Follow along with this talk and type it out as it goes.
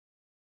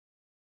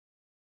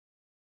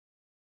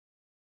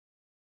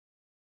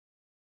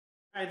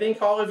I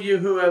thank all of you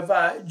who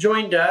have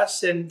joined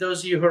us and those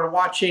of you who are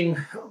watching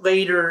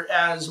later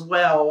as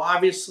well.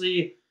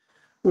 Obviously,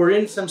 we're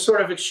in some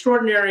sort of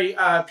extraordinary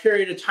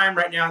period of time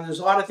right now. There's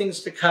a lot of things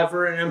to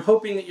cover, and I'm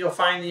hoping that you'll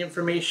find the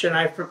information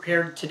I've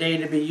prepared today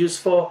to be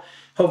useful.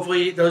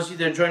 Hopefully, those of you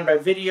that are joined by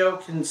video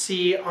can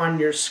see on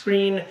your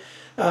screen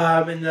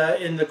in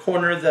the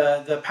corner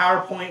the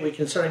PowerPoint. We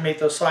can certainly make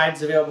those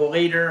slides available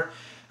later.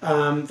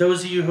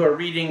 Those of you who are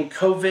reading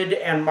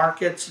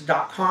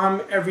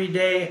covidandmarkets.com every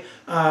day,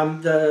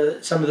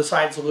 some of the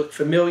slides will look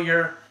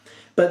familiar.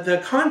 But the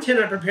content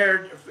I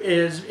prepared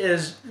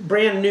is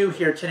brand new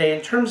here today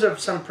in terms of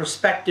some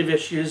perspective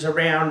issues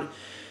around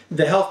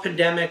the health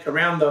pandemic,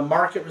 around the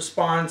market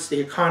response, the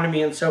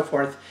economy, and so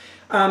forth.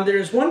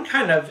 There's one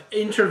kind of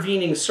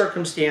intervening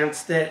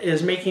circumstance that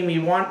is making me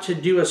want to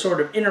do a sort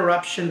of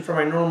interruption from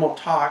my normal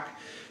talk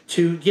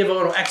to give a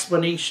little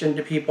explanation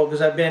to people,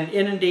 because I've been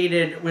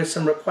inundated with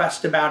some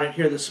requests about it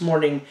here this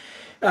morning.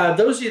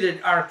 Those of you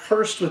that are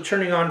cursed with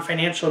turning on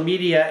financial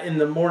media in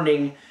the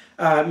morning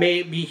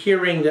may be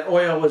hearing that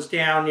oil was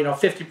down,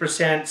 50%,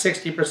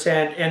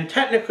 60%, and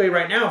technically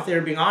right now, if they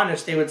were being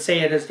honest, they would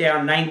say it is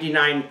down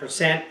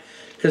 99%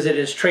 because it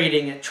is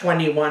trading at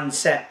 21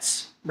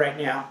 cents right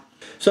now.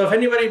 So if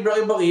anybody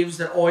really believes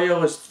that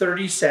oil is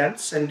 30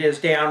 cents and is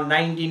down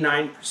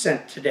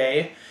 99%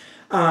 today,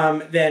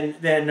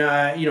 then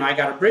I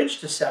got a bridge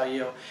to sell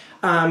you.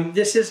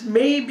 This is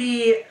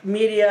maybe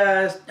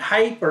media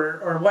hype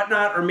or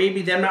whatnot, or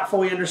maybe them not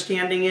fully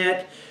understanding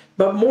it,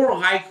 but more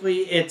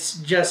likely it's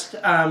just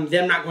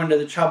them not going to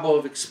the trouble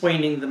of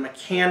explaining the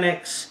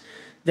mechanics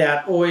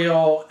that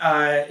oil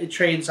it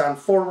trades on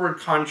forward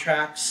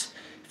contracts,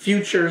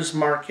 futures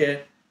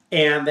market,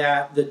 and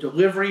that the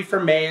delivery for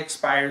May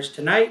expires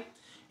tonight,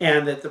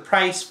 and that the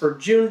price for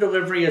June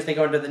delivery as they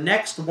go into the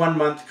next 1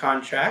 month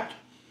contract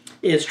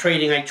is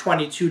trading like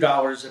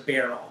 $22 a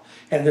barrel.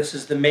 And this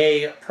is the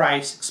May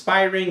price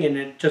expiring, and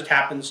it just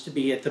happens to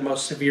be at the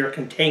most severe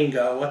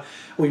contango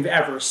we've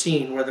ever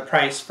seen, where the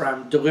price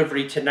from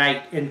delivery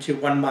tonight into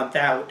 1 month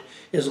out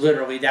is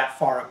literally that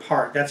far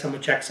apart. That's how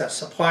much excess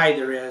supply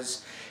there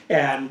is,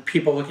 and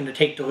people looking to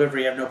take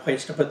delivery have no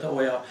place to put the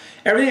oil.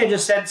 Everything I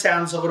just said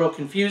sounds a little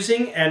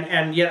confusing,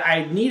 and yet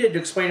I needed to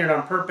explain it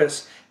on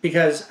purpose,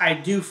 because I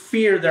do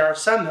fear there are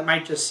some that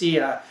might just see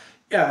a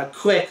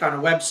click on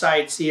a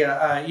website, see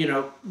a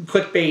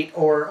clickbait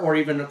or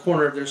even a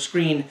corner of their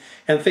screen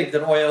and think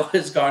that oil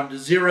has gone to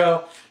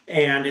zero,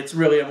 and it's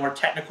really a more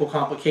technical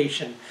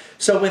complication.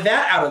 So with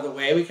that out of the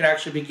way, we can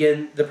actually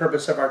begin the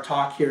purpose of our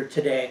talk here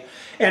today.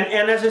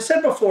 And as I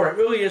said before, it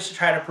really is to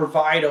try to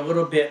provide a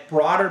little bit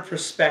broader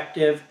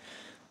perspective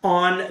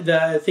on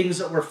the things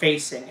that we're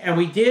facing. And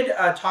we did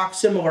talk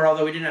similar,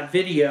 although we didn't have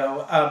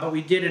video, but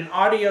we did an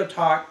audio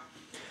talk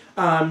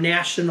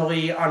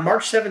nationally on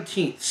March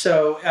 17th.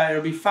 So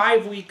it'll be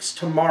 5 weeks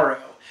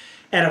tomorrow.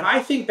 And if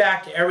I think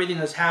back to everything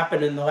that's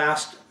happened in the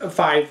last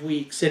 5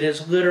 weeks, it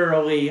is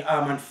literally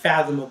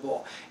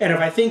unfathomable. And if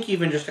I think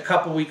even just a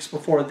couple weeks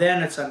before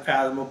then, it's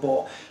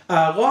unfathomable.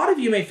 A lot of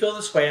you may feel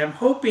this way. I'm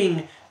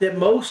hoping that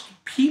most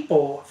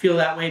people feel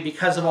that way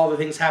because of all the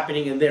things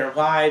happening in their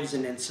lives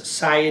and in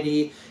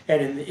society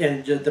and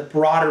in the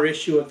broader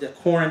issue of the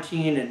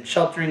quarantine and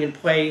sheltering in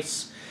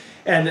place.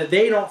 And that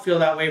they don't feel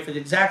that way for the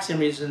exact same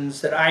reasons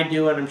that I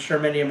do, and I'm sure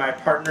many of my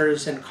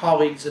partners and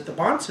colleagues at the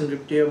Bahnsen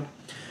Group do,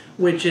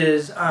 which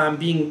is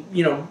being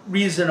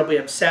reasonably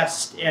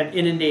obsessed and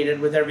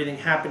inundated with everything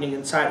happening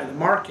inside of the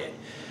market.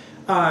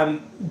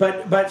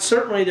 But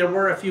certainly there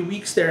were a few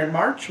weeks there in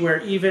March where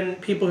even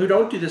people who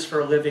don't do this for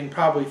a living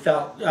probably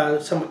felt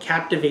somewhat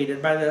captivated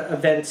by the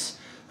events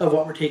of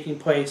what were taking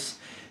place.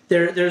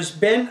 There's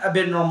been a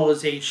bit of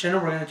normalization,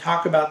 and we're going to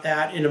talk about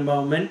that in a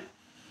moment.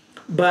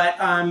 But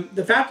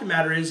the fact of the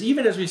matter is,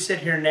 even as we sit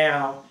here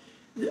now,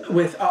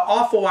 with an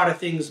awful lot of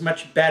things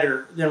much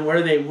better than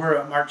where they were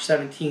at March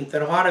 17th,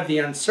 and a lot of the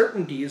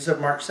uncertainties of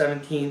March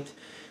 17th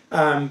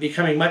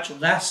becoming much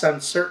less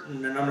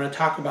uncertain, and I'm going to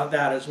talk about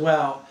that as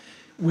well,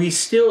 we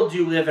still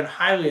do live in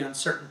highly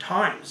uncertain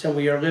times, and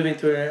we are living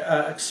through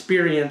an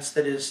experience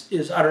that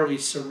is utterly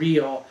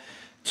surreal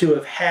to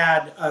have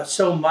had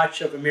so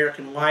much of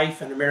American life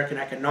and American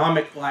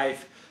economic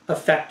life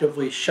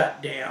effectively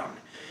shut down.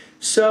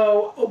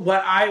 So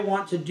what I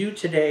want to do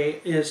today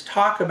is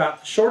talk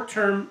about the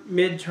short-term,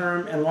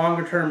 mid-term, and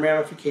longer-term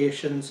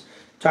ramifications,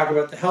 talk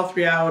about the health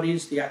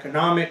realities, the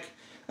economic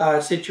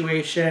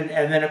situation,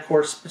 and then, of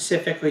course,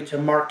 specifically to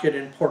market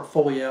and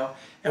portfolio.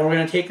 And we're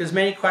going to take as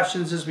many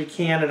questions as we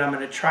can, and I'm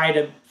going to try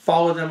to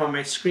follow them on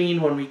my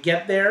screen when we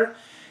get there.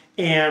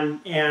 And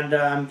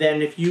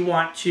then if you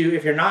want to,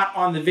 if you're not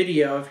on the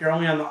video, if you're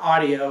only on the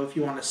audio, if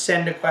you want to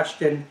send a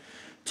question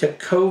to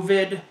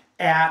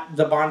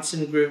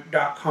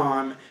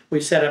covid@thebahnsengroup.com. We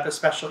set up a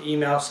special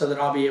email so that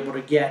I'll be able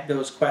to get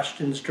those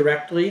questions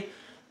directly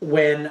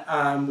when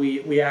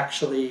we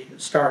actually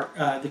start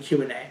the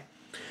Q&A.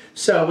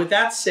 So with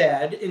that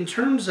said, in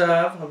terms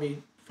of, let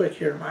me flick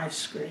here my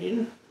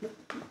screen.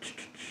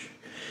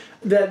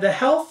 The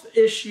health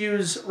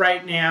issues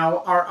right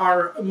now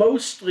are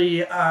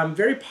mostly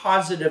very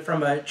positive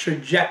from a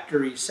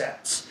trajectory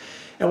sense.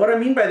 And what I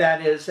mean by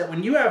that is that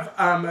when you have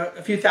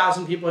a few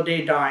thousand people a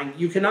day dying,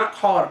 you cannot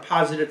call it a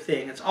positive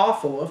thing. It's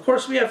awful. Of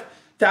course, we have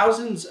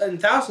thousands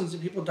and thousands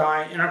of people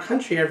die in our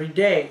country every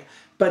day.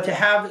 But to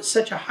have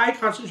such a high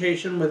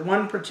concentration with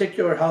one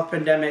particular health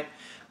pandemic,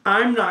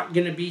 I'm not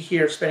going to be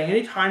here spending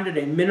any time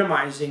today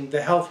minimizing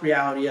the health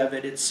reality of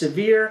it. It's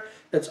severe.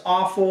 It's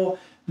awful.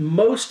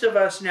 Most of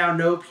us now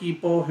know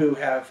people who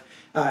have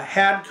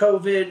had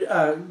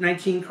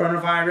COVID-19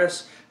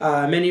 coronavirus.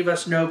 Many of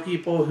us know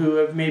people who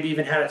have maybe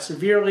even had it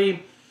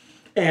severely.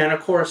 And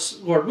of course,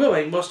 Lord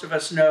willing, most of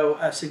us know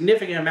a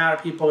significant amount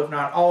of people, if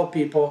not all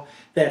people,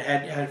 that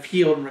have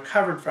healed and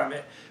recovered from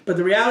it. But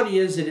the reality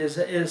is it is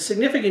a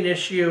significant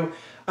issue.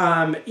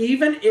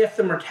 Even if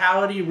the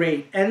mortality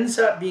rate ends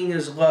up being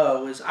as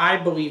low as I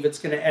believe it's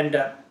going to end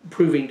up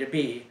proving to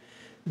be,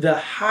 the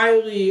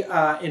highly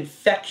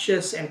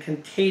infectious and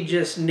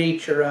contagious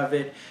nature of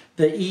it,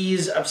 the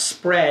ease of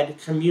spread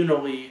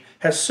communally,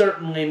 has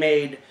certainly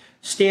made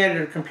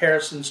standard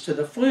comparisons to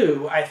the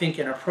flu, I think,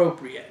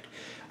 inappropriate.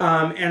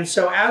 And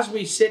so as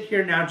we sit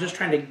here now just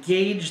trying to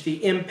gauge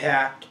the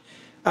impact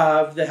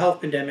of the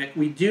health pandemic,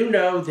 we do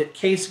know that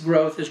case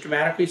growth has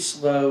dramatically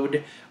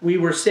slowed. We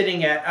were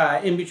sitting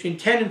at in between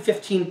 10 and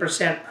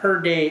 15% per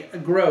day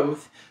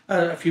growth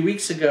a few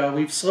weeks ago.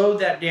 We've slowed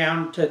that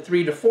down to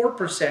 3 to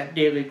 4%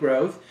 daily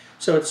growth.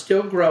 So it's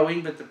still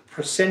growing, but the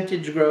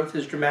percentage growth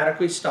is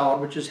dramatically stalled,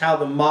 which is how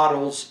the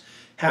models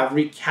have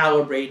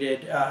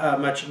recalibrated a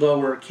much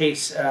lower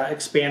case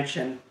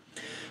expansion.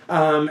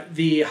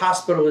 The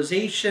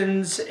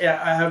hospitalizations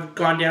have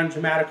gone down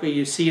dramatically.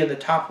 You see in the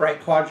top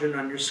right quadrant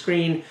on your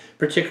screen,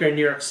 particularly in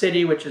New York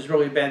City, which has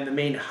really been the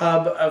main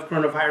hub of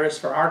coronavirus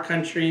for our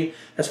country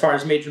as far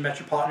as major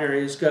metropolitan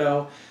areas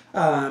go,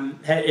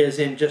 is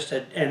in just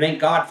a, and thank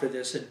God for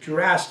this, a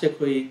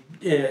drastically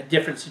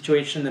different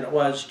situation than it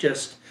was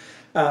just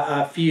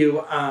a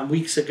few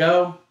weeks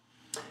ago.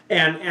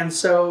 And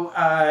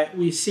so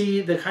we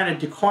see the kind of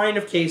decline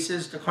of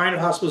cases, decline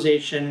of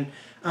hospitalization,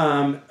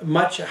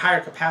 much higher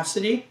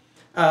capacity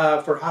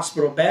for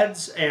hospital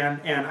beds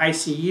and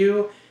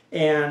ICU,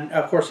 and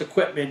of course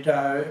equipment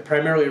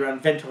primarily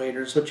around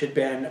ventilators, which had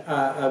been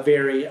a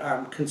very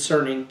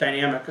concerning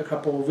dynamic a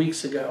couple of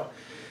weeks ago.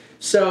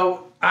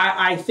 So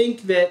I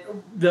think that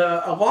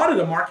a lot of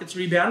the market's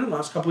rebound in the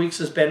last couple of weeks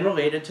has been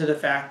related to the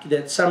fact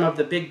that some of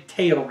the big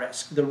tail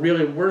risk, the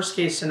really worst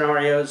case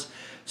scenarios,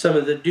 some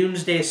of the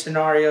doomsday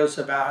scenarios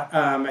about,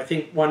 I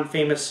think one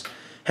famous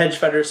hedge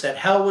funder said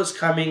hell was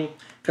coming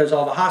because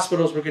all the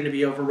hospitals were going to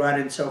be overrun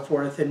and so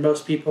forth, and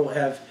most people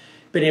have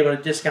been able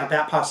to discount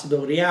that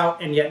possibility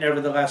out, and yet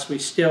nevertheless we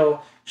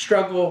still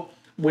struggle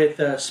with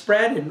the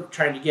spread and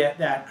trying to get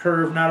that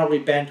curve not only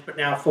bent but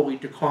now fully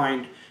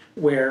declined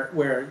where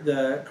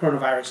the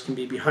coronavirus can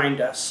be behind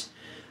us.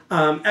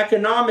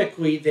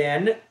 Economically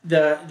then,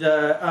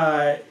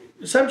 the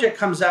subject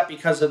comes up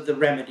because of the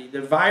remedy.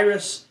 The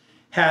virus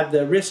had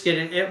the risk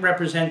it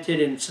represented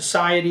in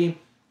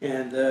society,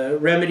 and the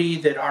remedy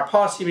that our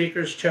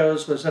policymakers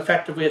chose was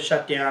effectively a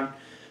shutdown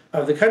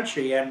of the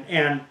country.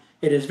 And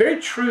it is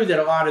very true that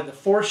a lot of the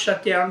forced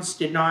shutdowns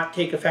did not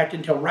take effect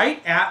until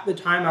right at the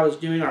time I was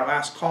doing our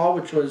last call,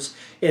 which was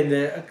in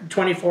the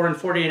 24 and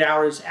 48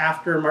 hours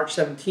after March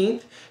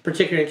 17th,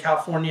 particularly in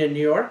California and New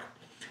York.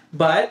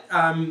 But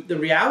the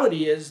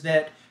reality is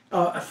that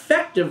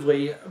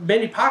effectively,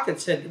 many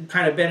pockets had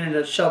kind of been in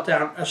a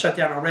shutdown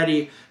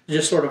already,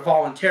 just sort of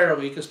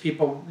voluntarily, because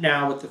people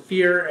now with the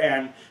fear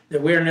and the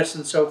awareness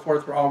and so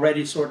forth were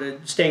already sort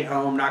of staying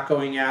home, not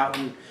going out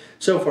and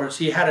so forth.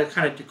 So you had a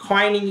kind of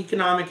declining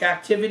economic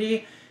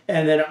activity,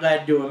 and then it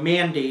led to a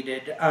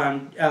mandated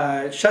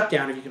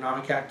shutdown of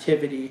economic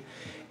activity.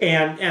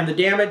 And the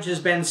damage has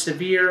been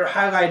severe,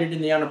 highlighted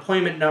in the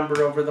unemployment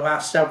number over the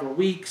last several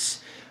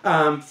weeks.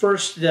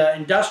 First, the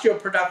industrial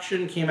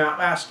production came out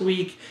last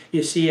week.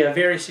 You see a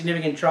very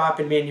significant drop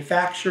in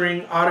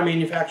manufacturing. Auto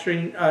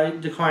manufacturing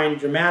declined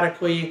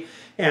dramatically.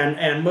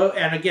 And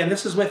again,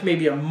 this is with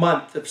maybe a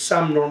month of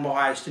some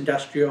normalized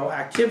industrial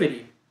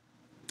activity.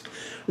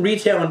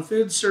 Retail and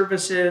food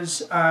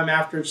services,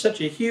 after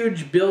such a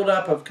huge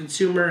buildup of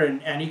consumer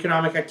and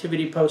economic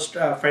activity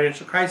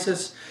post-financial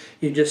crisis,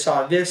 you just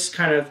saw this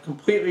kind of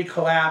completely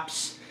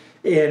collapse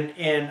in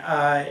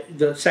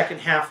the second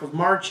half of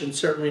March, and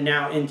certainly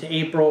now into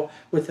April,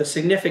 with a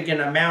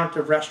significant amount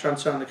of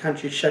restaurants around the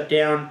country shut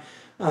down,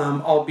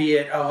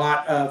 albeit a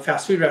lot of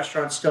fast food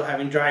restaurants still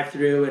having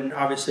drive-through, and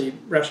obviously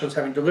restaurants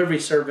having delivery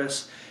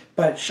service.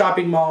 But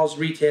shopping malls,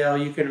 retail,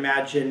 you can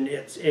imagine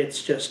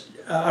it's just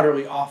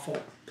utterly awful.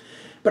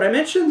 But I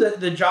mentioned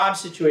the job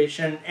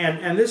situation,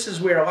 and this is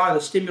where a lot of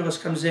the stimulus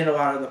comes in, a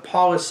lot of the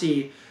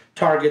policy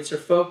targets are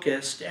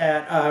focused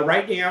at.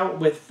 Right now,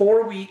 with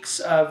 4 weeks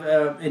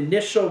of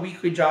initial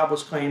weekly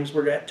jobless claims,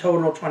 we're at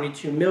total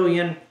 22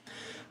 million.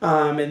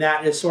 And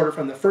that is sort of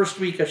from the first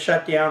week of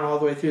shutdown all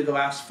the way through the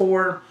last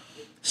 4.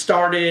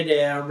 Started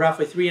at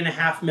roughly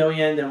 3.5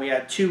 million, then we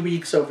had 2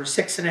 weeks over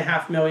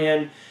 6.5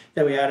 million,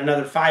 Then we had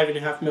another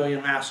 5.5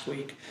 million last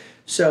week.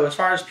 So as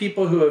far as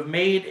people who have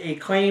made a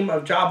claim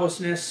of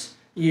joblessness,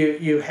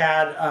 you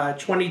had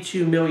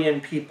 22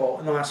 million people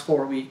in the last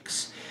 4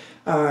 weeks.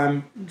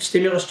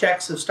 Stimulus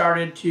checks have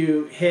started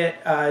to hit.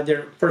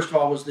 First of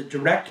all, was the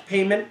direct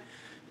payment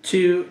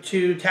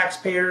to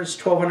taxpayers,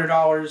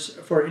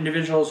 $1,200 for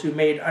individuals who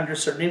made under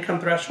certain income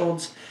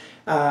thresholds.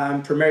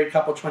 For married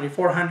couple,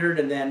 $2,400,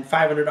 and then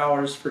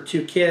 $500 for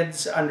 2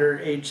 kids under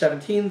age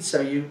 17.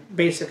 So you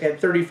basically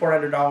had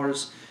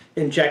 $3,400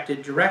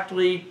 injected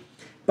directly.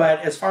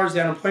 But as far as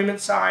the unemployment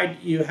side,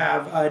 you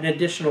have an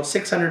additional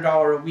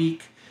 $600 a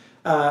week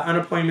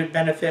unemployment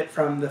benefit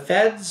from the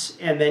feds,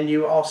 and then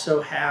you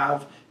also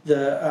have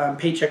the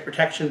Paycheck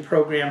Protection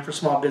Program for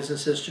small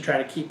businesses to try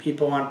to keep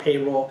people on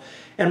payroll.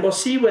 And we'll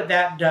see what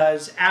that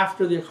does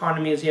after the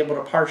economy is able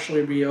to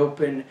partially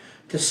reopen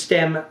to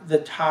stem the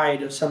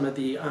tide of some of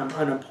the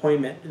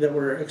unemployment that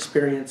we're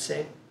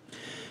experiencing.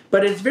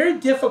 But it's very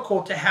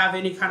difficult to have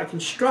any kind of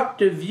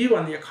constructive view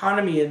on the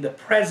economy in the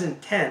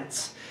present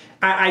tense.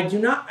 I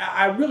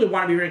really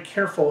want to be very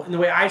careful in the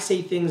way I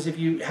say things. If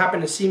you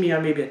happen to see me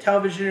on maybe a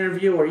television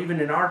interview or even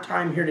in our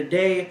time here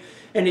today,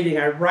 anything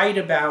I write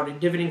about at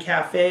Dividend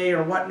Cafe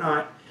or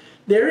whatnot,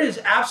 there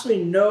is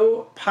absolutely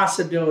no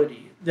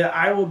possibility that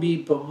I will be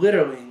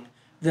belittling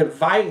the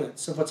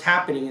violence of what's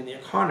happening in the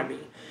economy.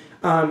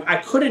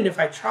 I couldn't if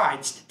I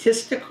tried,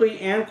 statistically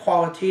and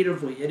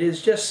qualitatively. It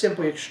is just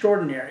simply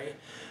extraordinary.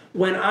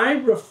 When I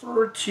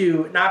refer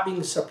to not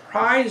being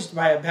surprised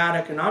by a bad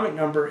economic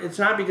number, it's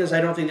not because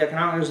I don't think the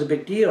economic number is a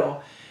big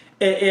deal.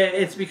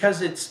 It's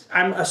because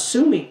I'm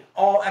assuming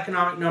all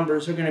economic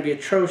numbers are going to be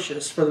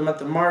atrocious for the month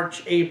of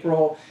March,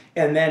 April,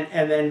 and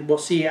then we'll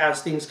see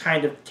as things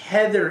kind of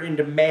tether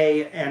into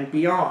May and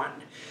beyond.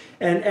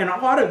 And a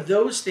lot of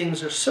those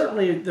things are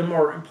certainly the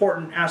more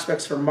important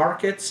aspects for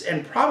markets,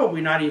 and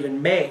probably not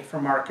even May for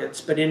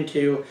markets, but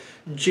into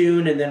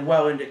June and then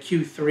well into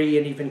Q3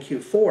 and even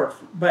Q4.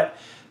 But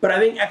I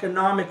think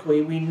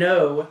economically we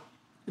know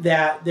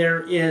that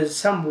there is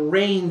some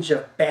range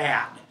of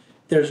bad.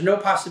 There's no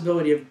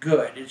possibility of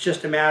good. It's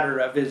just a matter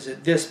of, is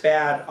it this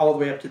bad all the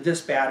way up to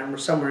this bad, and we're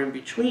somewhere in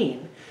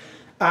between.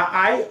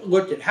 I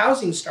looked at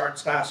housing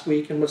starts last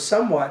week and was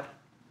somewhat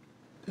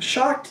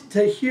shocked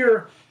to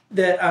hear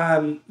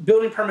that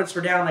building permits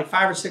were down like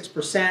 5 or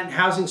 6%,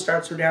 housing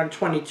starts were down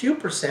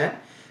 22%,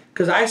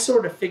 because I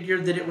sort of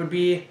figured that it would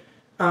be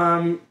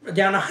down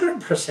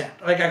 100%.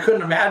 Like, I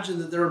couldn't imagine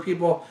that there were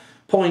people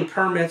pulling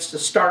permits to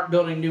start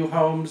building new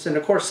homes. And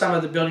of course, some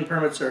of the building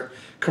permits are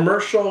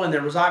commercial, and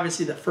there was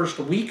obviously the first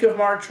week of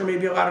March where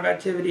maybe a lot of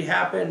activity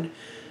happened.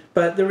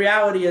 But the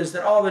reality is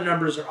that all the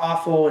numbers are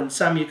awful, and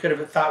some you could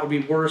have thought would be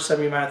worse,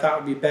 some you might have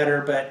thought would be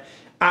better. But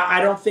I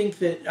don't think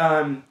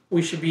that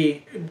we should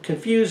be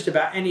confused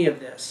about any of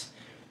this.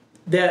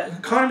 The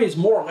economy is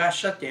more or less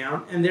shut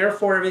down, and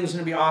therefore everything's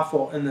going to be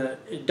awful in the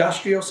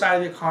industrial side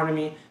of the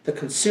economy, the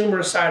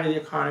consumer side of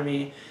the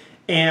economy.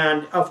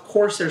 And of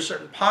course, there's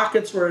certain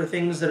pockets where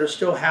things that are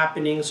still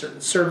happening,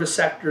 certain service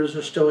sectors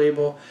are still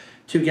able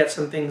to get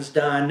some things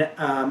done.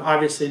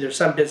 Obviously, there's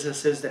some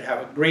businesses that have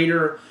a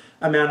greater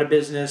amount of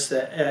business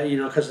that,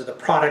 because of the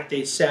product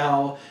they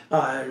sell,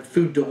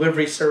 food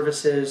delivery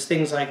services,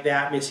 things like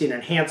that may see an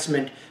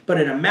enhancement.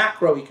 But in a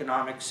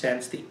macroeconomic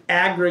sense, the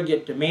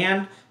aggregate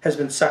demand has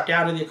been sucked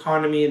out of the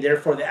economy, and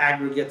therefore the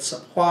aggregate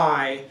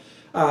supply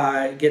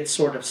gets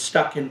sort of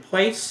stuck in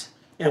place.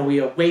 And we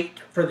await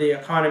for the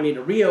economy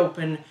to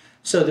reopen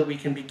so that we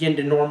can begin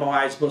to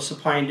normalize both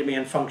supply and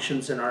demand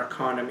functions in our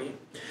economy.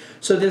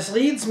 So this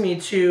leads me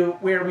to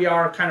where we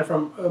are kind of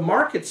from a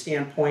market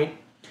standpoint.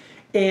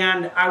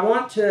 And I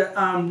want to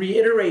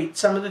reiterate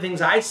some of the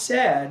things I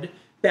said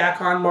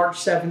back on March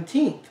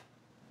 17th,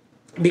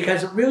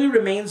 because it really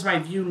remains my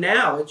view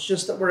now. It's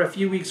just that we're a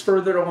few weeks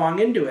further along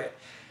into it.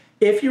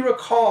 If you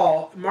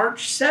recall,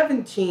 March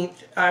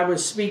 17th, I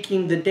was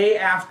speaking the day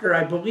after,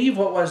 I believe,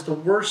 what was the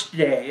worst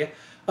day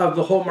of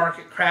the whole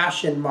market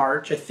crash in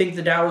March. I think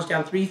the Dow was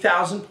down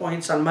 3,000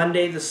 points on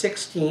Monday the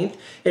 16th.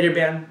 It had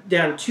been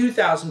down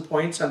 2,000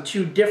 points on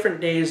 2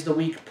 different days the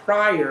week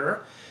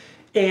prior.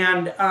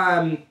 And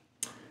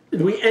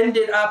we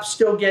ended up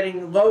still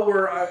getting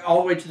lower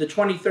all the way to the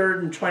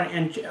 23rd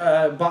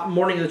and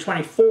morning of the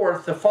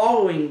 24th the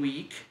following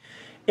week.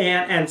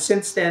 And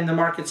since then, the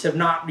markets have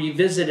not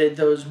revisited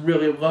those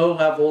really low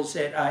levels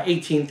at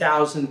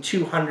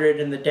 18,200,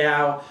 and the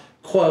Dow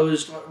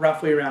closed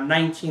roughly around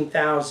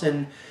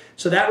 19,000.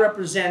 So that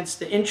represents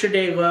the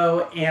intraday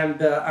low and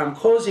the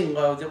closing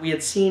low that we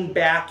had seen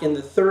back in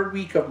the 3rd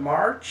week of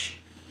March.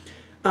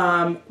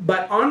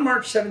 But on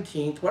March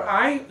 17th, what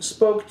I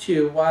spoke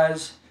to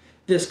was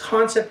this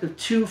concept of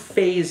 2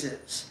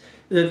 phases.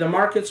 The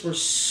markets were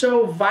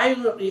so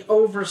violently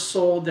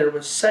oversold, there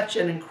was such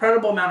an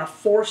incredible amount of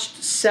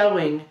forced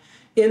selling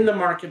in the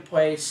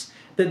marketplace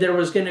that there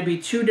was going to be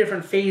 2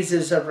 different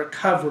phases of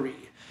recovery,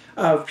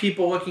 of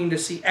people looking to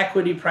see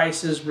equity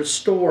prices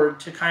restored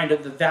to kind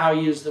of the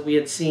values that we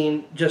had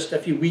seen just a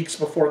few weeks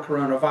before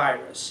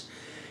coronavirus.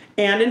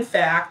 And in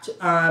fact,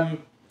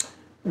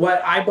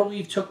 what I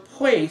believe took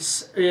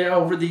place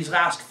over these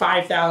last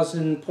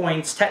 5,000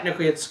 points.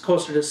 Technically, it's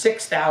closer to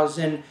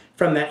 6,000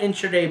 from that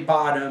intraday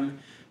bottom,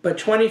 but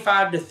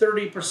 25 to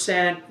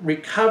 30%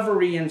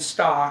 recovery in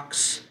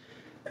stocks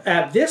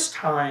at this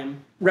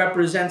time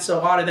represents a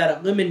lot of that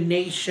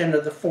elimination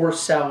of the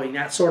forced selling,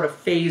 that sort of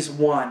phase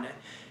one.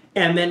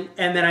 And then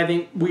I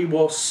think we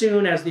will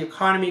soon, as the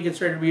economy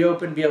gets ready to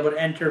reopen, be able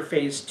to enter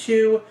phase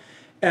two,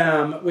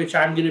 which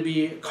I'm going to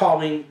be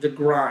calling the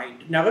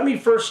grind. Now, let me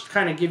first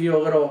kind of give you a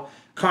little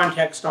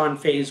context on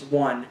phase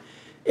one.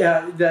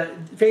 The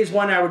phase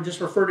one I would just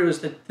refer to as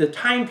the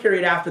time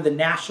period after the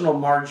national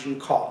margin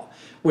call,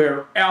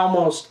 where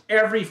almost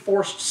every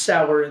forced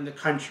seller in the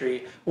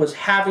country was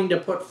having to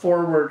put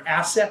forward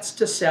assets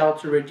to sell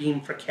to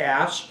redeem for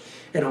cash.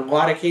 In a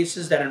lot of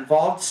cases that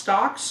involved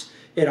stocks.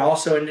 It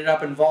also ended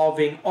up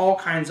involving all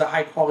kinds of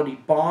high quality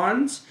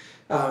bonds,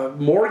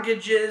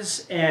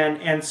 mortgages,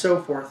 and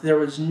so forth. There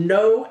was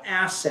no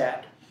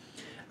asset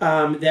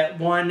that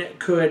one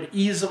could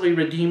easily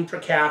redeem for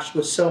cash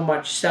with so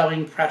much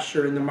selling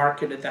pressure in the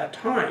market at that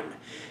time.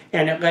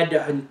 And it led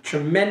to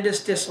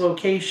tremendous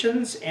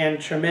dislocations and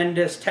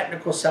tremendous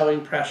technical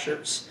selling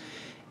pressures.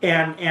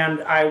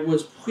 And I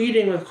was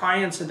pleading with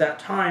clients at that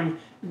time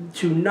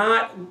to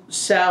not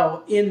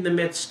sell in the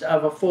midst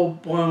of a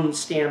full-blown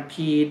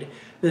stampede,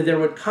 that there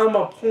would come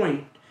a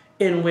point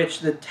in which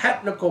the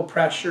technical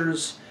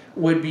pressures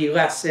would be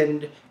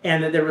lessened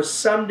and that there was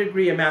some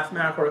degree of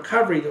mathematical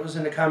recovery that was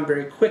going to come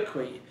very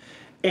quickly.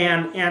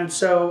 And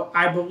so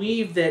I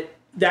believe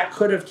that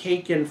could have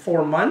taken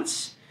 4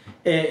 months.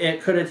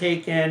 It could have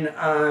taken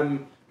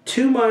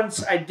 2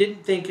 months. I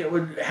didn't think it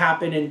would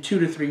happen in 2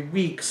 to 3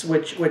 weeks,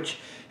 which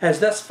has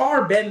thus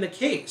far been the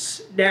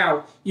case.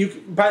 Now,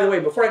 by the way,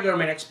 before I go to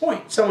my next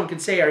point, someone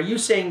could say, are you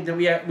saying that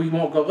we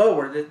won't go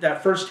lower,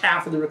 that first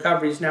half of the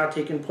recovery is now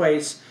taking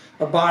place,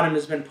 a bottom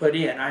has been put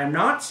in? I am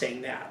not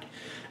saying that.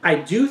 I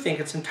do think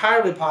it's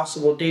entirely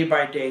possible day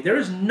by day. There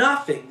is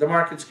nothing the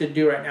markets could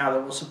do right now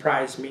that will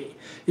surprise me.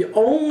 The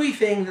only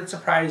thing that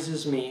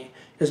surprises me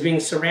is being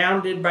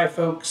surrounded by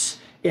folks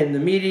in the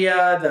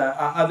media, the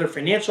other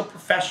financial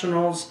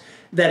professionals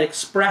that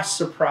express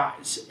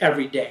surprise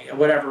every day,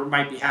 whatever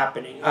might be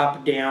happening,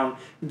 up, down.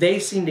 They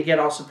seem to get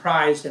all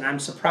surprised, and I'm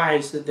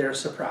surprised that they're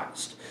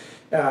surprised.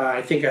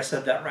 I think I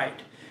said that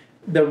right.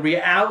 The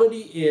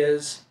reality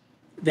is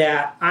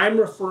that I'm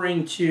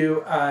referring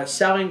to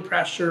selling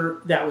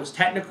pressure that was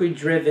technically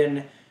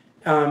driven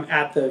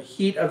at the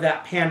heat of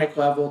that panic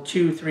level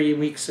 2-3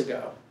 weeks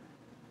ago.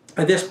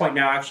 At this point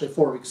now, actually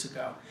 4 weeks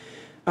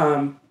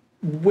ago.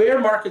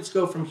 Where markets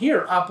go from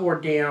here, up or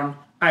down,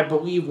 I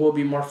believe will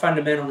be more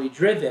fundamentally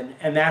driven,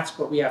 and that's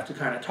what we have to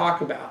kind of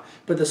talk about.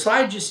 But the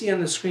slides you see on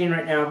the screen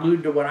right now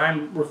allude to what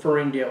I'm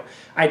referring to.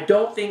 I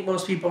don't think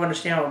most people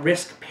understand what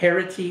risk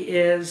parity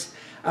is.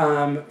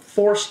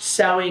 Forced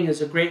selling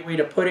is a great way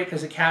to put it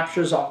because it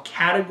captures all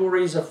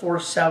categories of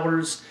forced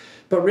sellers.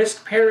 But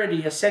risk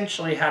parity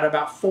essentially had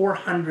about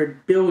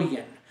 400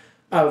 billion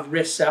of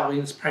risk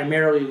sellings,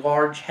 primarily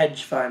large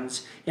hedge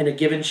funds, in a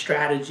given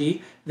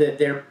strategy. That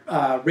their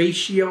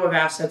ratio of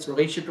assets,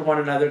 relationship to one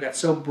another, got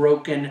so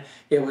broken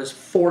it was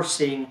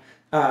forcing,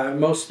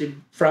 mostly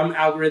from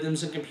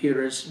algorithms and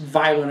computers,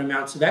 violent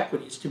amounts of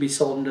equities to be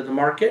sold into the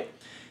market.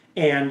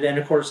 And then,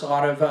 of course, a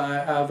lot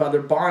of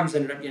other bonds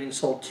ended up getting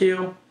sold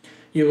too.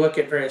 You look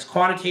at various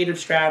quantitative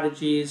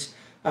strategies,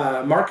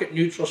 market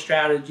neutral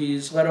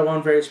strategies, let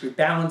alone various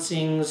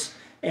rebalancings,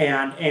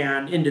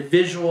 and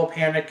individual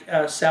panic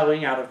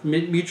selling out of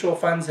mutual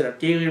funds that have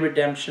daily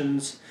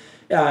redemptions.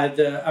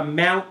 The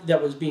amount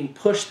that was being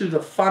pushed through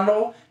the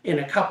funnel in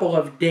a couple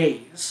of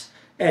days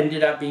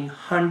ended up being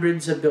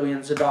hundreds of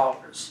billions of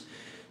dollars.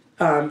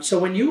 So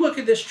when you look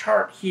at this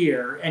chart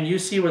here and you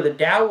see where the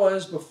Dow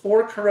was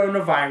before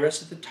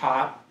coronavirus at the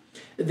top,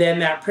 then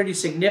that pretty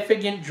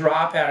significant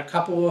drop had a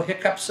couple of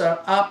hiccups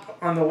up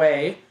on the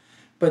way,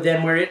 but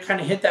then where it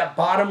kind of hit that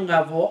bottom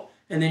level,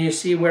 and then you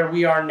see where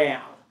we are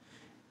now.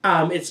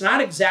 It's not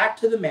exact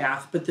to the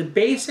math, but the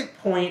basic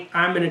point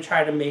I'm going to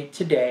try to make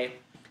today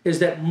is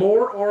that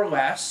more or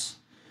less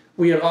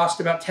we have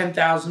lost about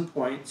 10,000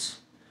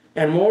 points,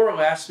 and more or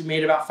less we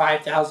made about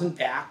 5,000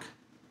 back.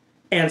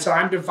 And so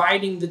I'm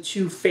dividing the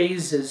two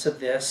phases of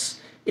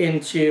this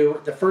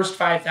into the first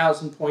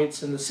 5,000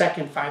 points and the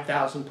second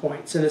 5,000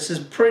 points. And this is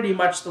pretty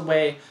much the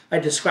way I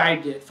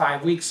described it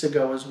 5 weeks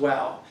ago as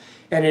well.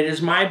 And it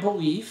is my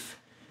belief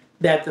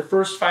that the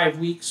first 5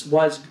 weeks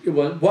was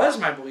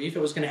my belief it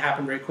was going to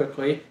happen very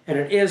quickly, and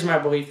it is my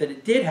belief that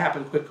it did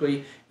happen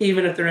quickly,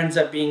 even if there ends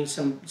up being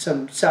some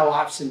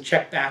sell-offs and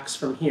checkbacks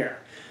from here.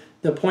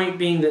 The point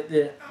being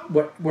that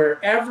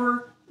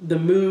wherever the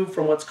move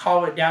from, let's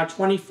call it Dow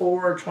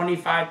 24 or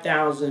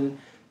 25,000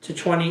 to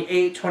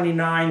 28,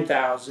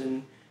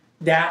 29,000,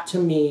 that to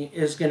me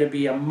is going to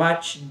be a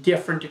much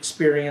different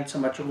experience, a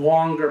much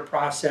longer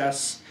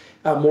process,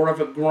 more of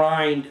a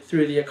grind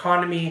through the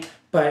economy,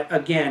 but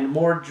again,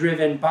 more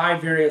driven by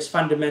various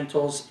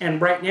fundamentals, and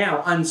right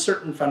now,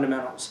 uncertain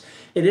fundamentals.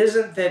 It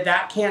isn't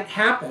that can't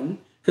happen,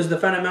 because the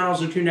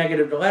fundamentals are too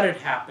negative to let it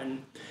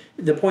happen.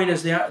 The point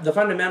is the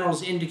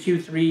fundamentals into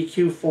Q3,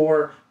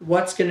 Q4,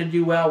 what's going to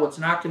do well, what's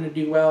not going to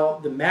do well,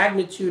 the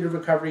magnitude of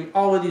recovery,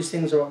 all of these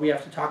things are what we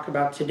have to talk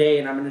about today,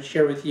 and I'm going to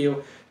share with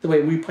you the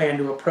way we plan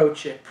to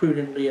approach it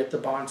prudently at the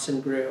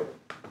Bahnsen Group.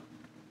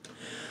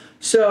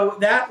 So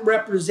that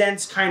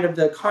represents kind of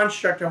the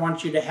construct I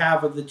want you to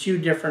have of the two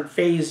different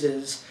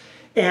phases.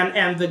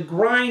 And the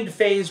grind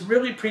phase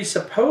really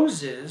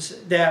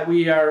presupposes that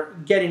we are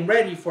getting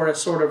ready for a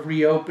sort of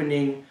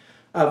reopening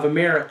of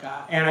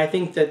America. And I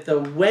think that the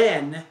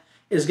when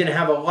is going to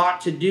have a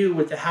lot to do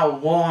with how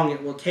long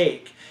it will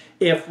take.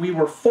 If we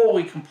were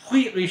fully,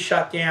 completely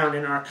shut down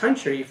in our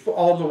country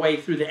all the way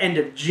through the end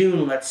of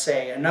June, let's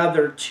say,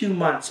 another 2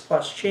 months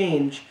plus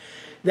change,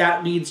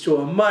 that leads to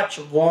a much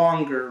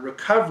longer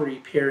recovery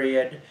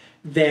period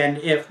than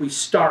if we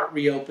start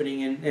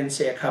reopening in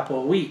say, a couple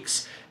of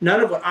weeks.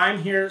 None of what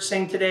I'm here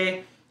saying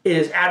today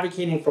is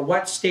advocating for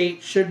what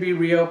state should be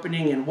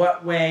reopening, in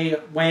what way,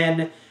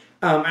 when.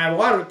 I have a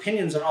lot of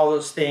opinions on all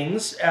those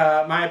things.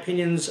 My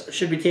opinions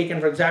should be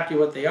taken for exactly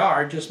what they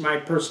are, just my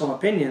personal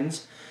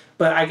opinions.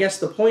 But I guess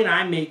the point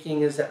I'm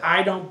making is that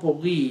I don't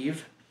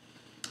believe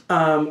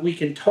we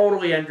can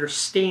totally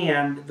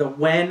understand the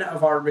when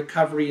of our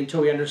recovery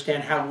until we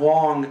understand how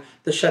long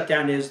the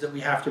shutdown is that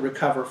we have to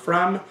recover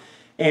from.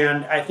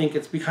 And I think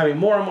it's becoming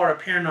more and more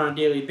apparent on a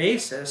daily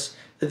basis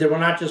that there will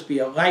not just be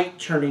a light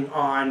turning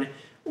on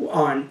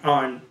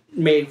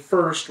May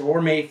 1st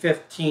or May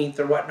 15th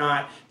or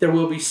whatnot. There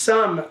will be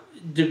some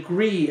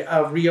degree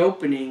of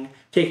reopening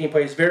taking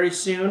place very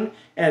soon,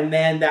 and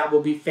then that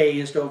will be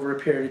phased over a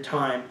period of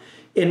time.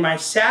 In my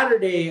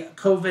Saturday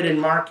COVID in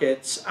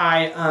Markets,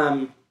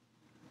 I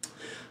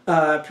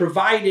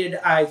provided,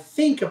 I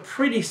think, a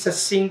pretty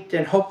succinct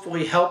and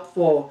hopefully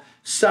helpful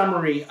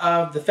summary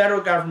of the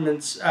federal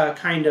government's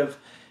kind of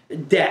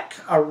deck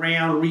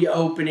around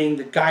reopening,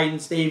 the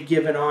guidance they've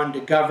given on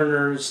to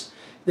governors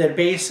that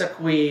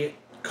basically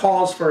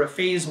calls for a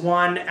phase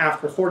 1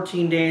 after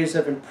 14 days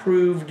of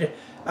improved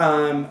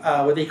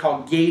what they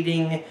call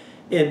gating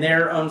in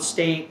their own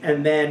state,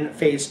 and then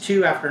phase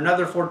 2 after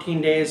another 14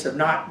 days of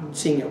not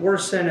seeing it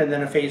worsen, and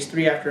then a phase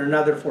 3 after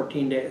another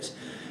 14 days.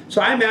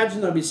 So I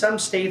imagine there'll be some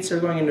states that are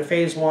going into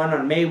phase 1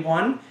 on May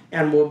 1,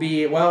 and will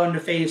be well into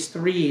phase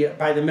 3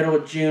 by the middle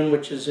of June,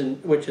 which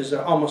is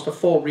almost a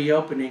full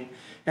reopening.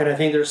 And I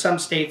think there's some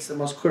states that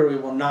most clearly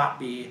will not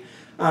be.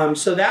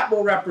 So that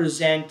will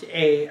represent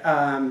a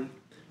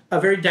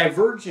very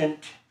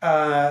divergent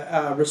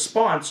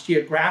response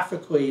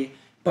geographically,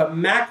 but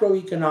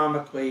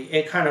macroeconomically,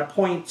 it kind of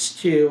points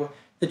to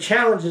the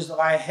challenges that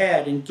lie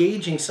ahead,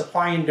 engaging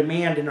supply and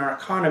demand in our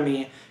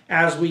economy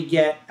as we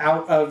get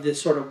out of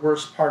this sort of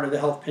worst part of the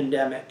health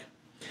pandemic.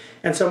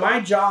 And so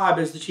my job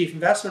as the Chief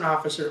Investment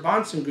Officer at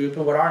Bahnsen Group,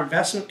 and what our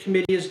investment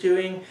committee is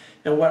doing,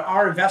 and what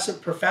our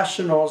investment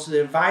professionals,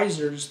 the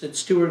advisors that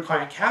steward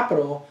client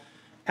capital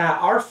at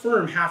our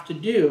firm have to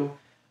do,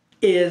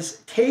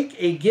 is take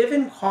a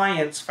given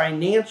client's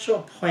financial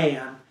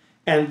plan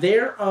and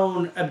their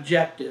own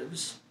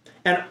objectives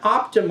and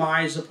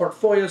optimize a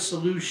portfolio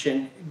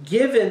solution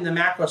given the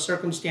macro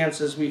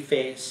circumstances we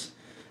face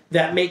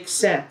that makes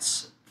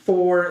sense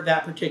for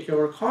that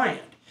particular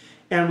client.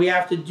 And we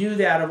have to do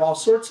that of all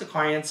sorts of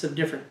clients of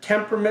different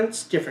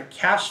temperaments, different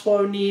cash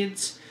flow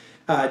needs,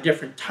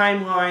 different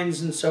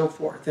timelines, and so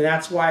forth. And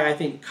that's why I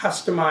think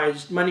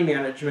customized money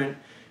management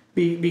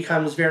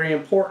becomes very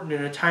important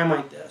in a time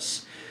like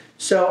this.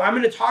 So I'm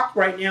going to talk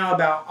right now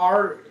about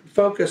our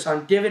focus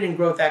on dividend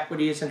growth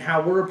equities and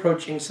how we're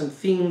approaching some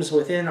themes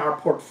within our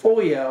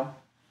portfolio.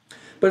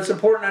 But it's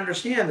important to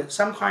understand that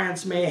some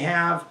clients may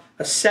have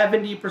a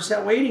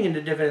 70% weighting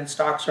into dividend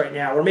stocks right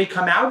now, or may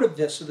come out of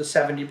this with a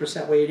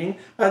 70% weighting.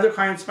 Other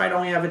clients might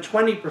only have a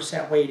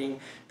 20% weighting.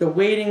 The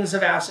weightings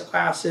of asset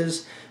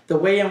classes, the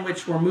way in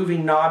which we're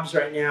moving knobs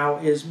right now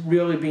is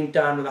really being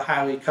done with a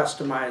highly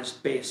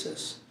customized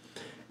basis.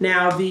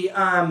 Now, the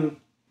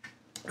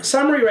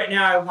summary right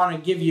now I want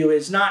to give you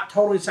is not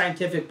totally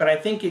scientific, but I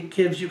think it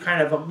gives you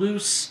kind of a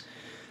loose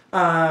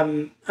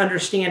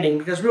understanding,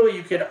 because really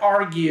you could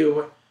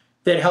argue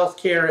that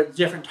healthcare at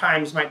different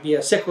times might be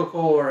a cyclical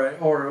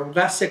or a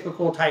less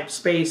cyclical type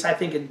space. I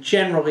think it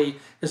generally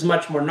is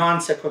much more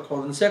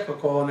non-cyclical than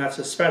cyclical, and that's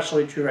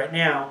especially true right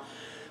now.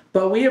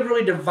 But we have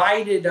really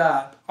divided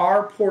up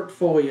our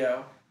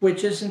portfolio,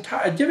 which is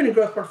a dividend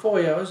growth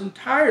portfolio, is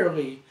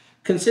entirely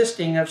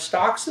consisting of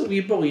stocks that we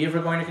believe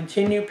are going to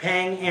continue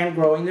paying and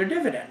growing their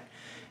dividend.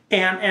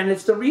 And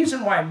it's the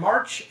reason why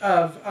March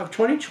of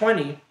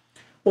 2020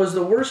 was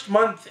the worst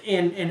month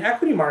in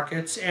equity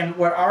markets, and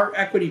what our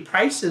equity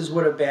prices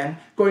would have been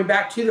going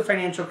back to the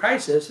financial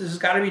crisis. This has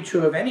got to be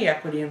true of any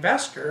equity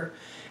investor.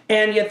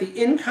 And yet the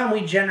income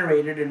we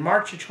generated in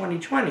March of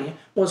 2020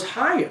 was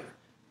higher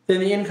than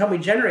the income we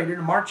generated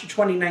in March of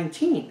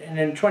 2019. And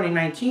in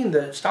 2019,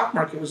 the stock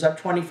market was up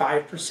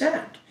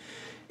 25%.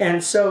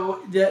 And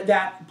so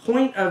that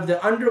point of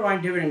the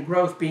underlying dividend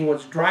growth being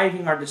what's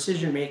driving our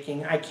decision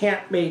making, I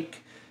can't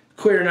make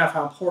clear enough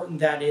how important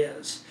that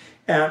is,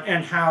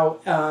 and how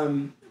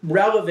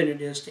relevant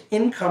it is to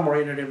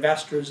income-oriented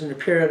investors in a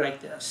period like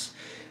this.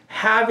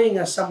 having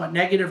a somewhat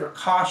negative or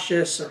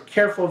cautious or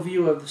careful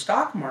view of the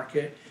stock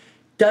market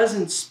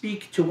doesn't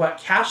speak to what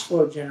cash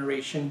flow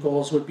generation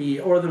goals would be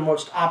or the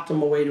most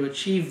optimal way to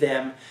achieve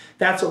them.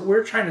 That's what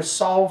we're trying to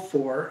solve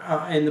for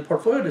in the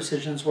portfolio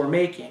decisions we're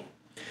making.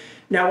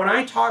 Now, when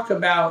I talk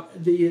about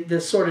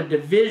this sort of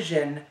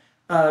division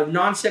of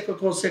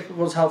non-cyclical,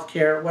 cyclicals,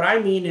 healthcare, what I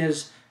mean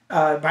is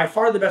by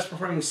far the best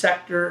performing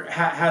sector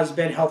has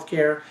been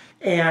healthcare,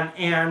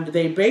 and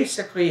they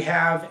basically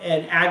have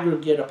an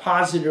aggregate, a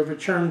positive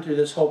return through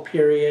this whole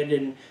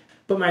period.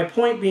 But my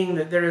point being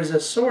that there is a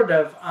sort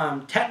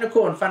of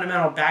technical and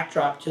fundamental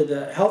backdrop to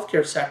the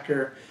healthcare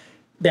sector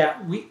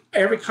that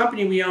every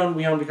company we own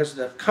because of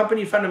the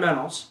company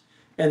fundamentals,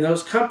 and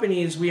those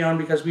companies we own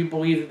because we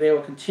believe that they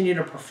will continue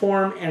to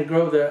perform and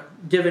grow the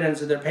dividends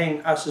that they're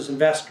paying us as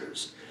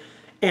investors.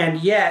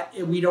 And yet,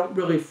 we don't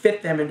really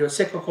fit them into a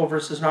cyclical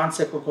versus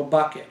non-cyclical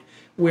bucket,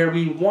 where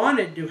we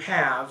wanted to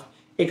have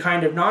a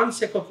kind of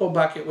non-cyclical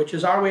bucket, which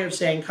is our way of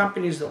saying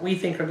companies that we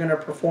think are going to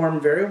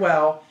perform very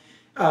well,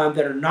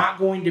 that are not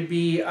going to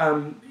be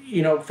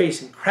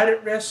facing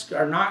credit risk,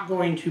 are not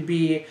going to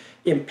be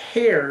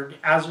impaired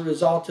as a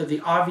result of the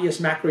obvious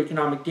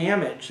macroeconomic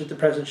damage that the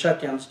present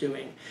shutdown is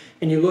doing.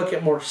 And you look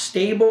at more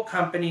stable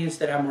companies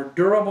that have more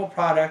durable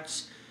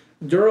products,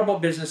 durable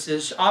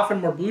businesses,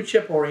 often more blue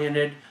chip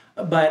oriented,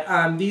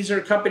 but these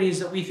are companies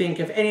that we think,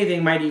 if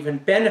anything, might even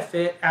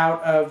benefit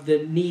out of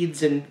the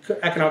needs and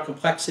economic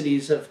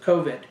complexities of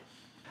COVID.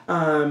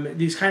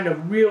 These kind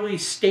of really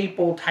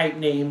staple type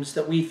names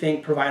that we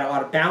think provide a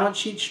lot of balance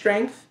sheet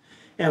strength,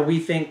 and we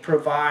think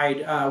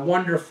provide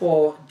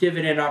wonderful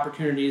dividend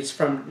opportunities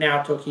from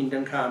now till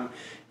kingdom come.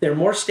 They're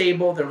more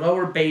stable, they're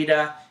lower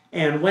beta,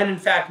 and when in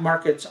fact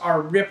markets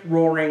are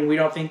rip-roaring, we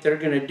don't think they're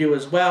going to do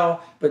as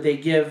well, but they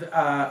give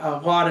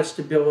a lot of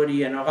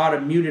stability and a lot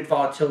of muted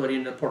volatility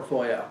in the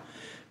portfolio.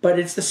 But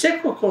it's the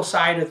cyclical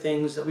side of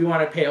things that we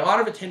want to pay a lot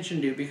of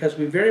attention to because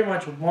we very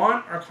much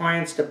want our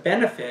clients to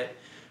benefit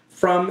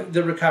from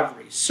the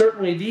recovery.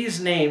 Certainly these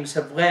names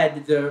have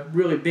led the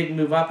really big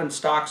move up in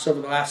stocks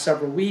over the last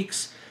several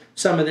weeks.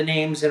 Some of the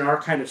names in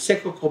our kind of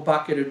cyclical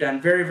bucket have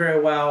done very,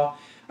 very well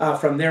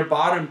from their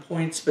bottom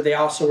points, but they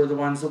also were the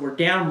ones that were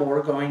down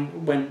more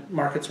going when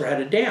markets were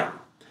headed down.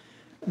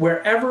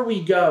 Wherever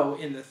we go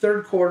in the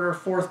third quarter,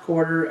 fourth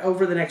quarter,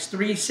 over the next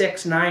 3,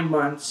 6, 9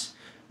 months,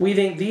 we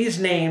think these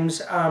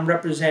names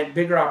represent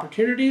bigger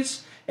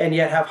opportunities and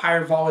yet have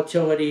higher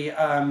volatility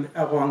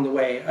along the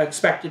way,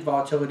 expected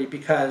volatility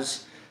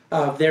because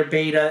of their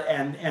beta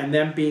and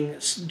them being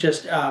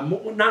just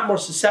not more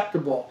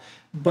susceptible,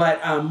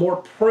 but more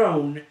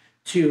prone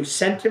to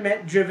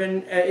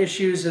sentiment-driven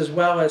issues as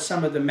well as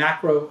some of the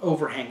macro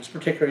overhangs,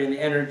 particularly in the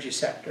energy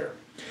sector.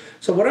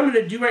 So what I'm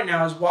going to do right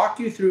now is walk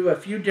you through a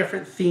few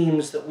different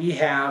themes that we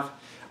have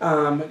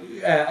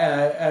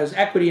as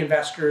equity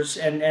investors,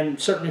 and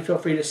certainly feel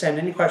free to send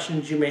any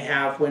questions you may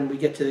have when we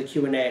get to the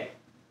Q&A.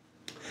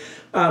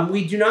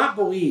 We do not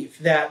believe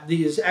that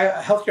these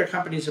healthcare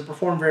companies that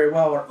perform very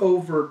well are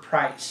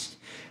overpriced.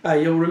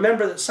 You'll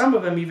remember that some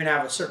of them even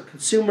have a certain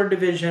consumer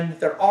division.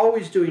 They're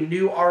always doing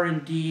new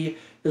R&D.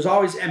 There's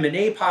always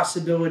M&A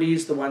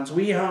possibilities. The ones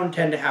we own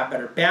tend to have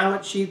better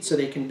balance sheets so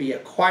they can be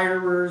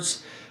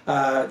acquirers.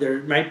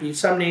 There might be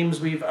some names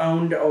we've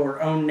owned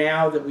or own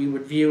now that we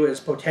would view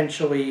as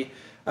potentially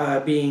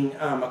being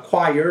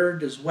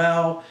acquired as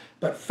well.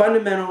 But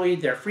fundamentally,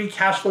 their free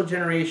cash flow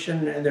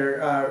generation and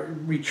their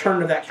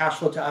return of that cash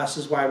flow to us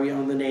is why we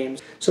own the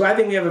names. So I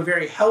think we have a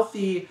very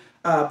healthy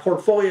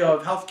portfolio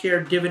of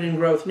healthcare dividend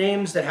growth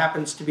names that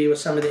happens to be with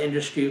some of the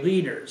industry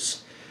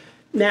leaders.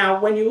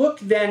 Now, when you look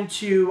then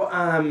to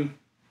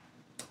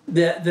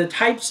the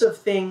types of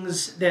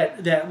things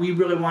that we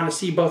really want to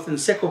see both in the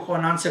cyclical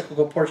and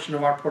non-cyclical portion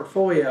of our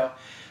portfolio,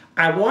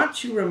 I want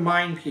to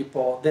remind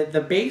people that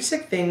the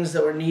basic things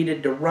that were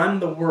needed to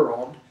run the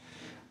world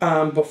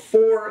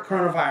before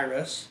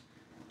coronavirus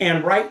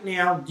and right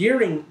now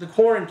during the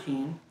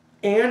quarantine,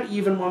 and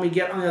even when we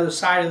get on the other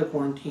side of the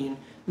quarantine,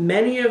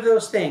 many of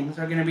those things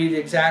are going to be the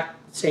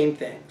exact same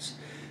things.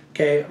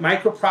 Okay,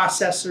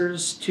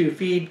 microprocessors to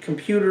feed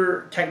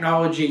computer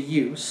technology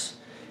use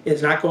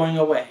is not going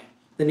away.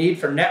 The need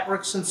for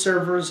networks and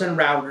servers and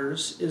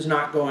routers is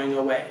not going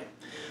away.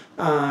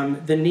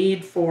 The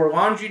need for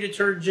laundry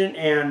detergent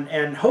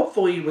and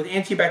hopefully with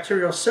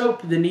antibacterial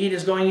soap, the need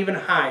is going even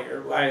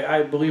higher.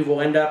 I believe we'll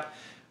end up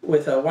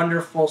with a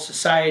wonderful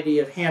society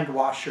of hand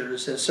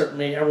washers, as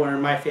certainly everyone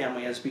in my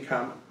family has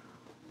become.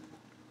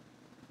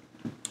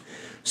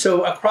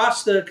 So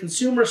across the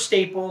consumer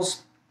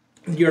staples,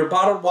 your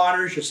bottled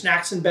waters, your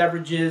snacks and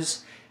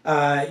beverages,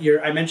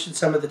 I mentioned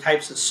some of the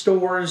types of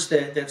stores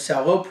that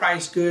sell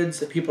low-priced goods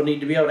that people need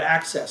to be able to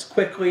access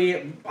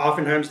quickly.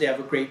 Oftentimes they have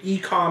a great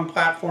e-com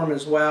platform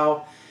as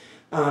well.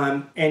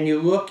 And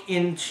you look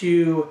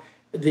into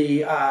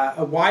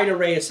a wide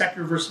array of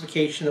sector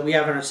diversification that we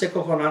have in our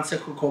cyclical and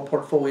non-cyclical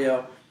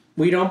portfolio.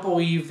 We don't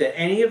believe that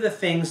any of the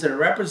things that are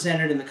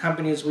represented in the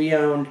companies we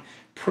owned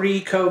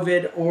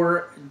pre-COVID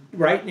or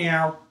right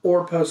now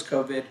or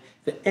post-COVID,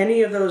 that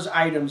any of those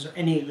items are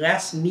any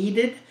less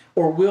needed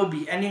or will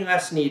be any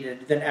less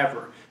needed than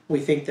ever. We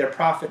think their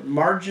profit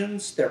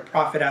margins, their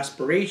profit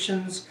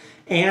aspirations,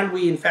 and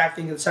we in fact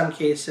think in some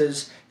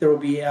cases there will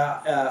be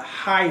a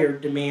higher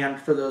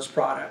demand for those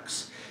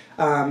products.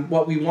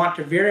 What we want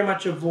to very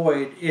much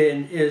avoid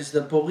is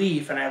the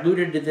belief, and I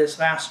alluded to this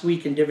last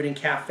week in Dividend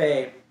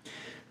Cafe,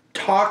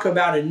 talk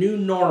about a new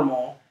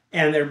normal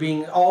and there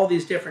being all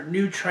these different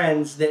new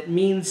trends that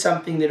mean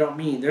something they don't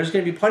mean. There's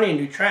going to be plenty of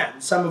new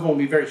trends. Some of them will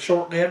be very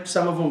short-lived,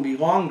 some of them will be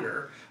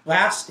longer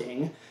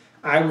lasting.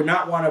 I would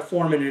not want to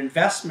form an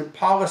investment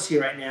policy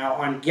right now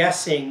on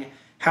guessing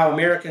how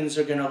Americans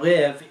are going to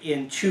live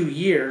in 2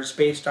 years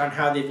based on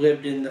how they've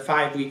lived in the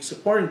 5 weeks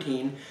of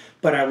quarantine,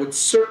 but I would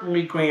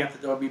certainly grant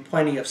that there will be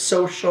plenty of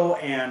social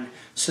and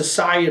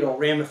societal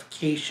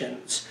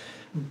ramifications.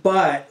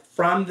 But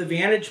from the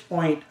vantage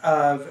point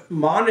of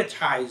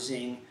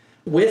monetizing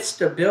with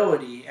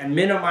stability and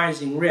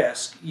minimizing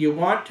risk, you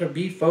want to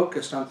be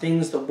focused on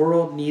things the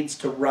world needs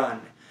to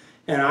run.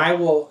 And I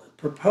will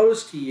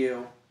propose to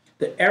you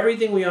that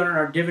everything we own in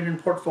our dividend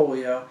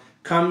portfolio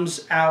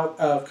comes out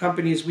of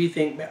companies we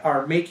think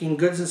are making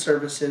goods and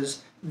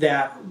services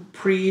that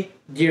pre,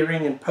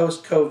 during, and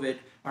post-COVID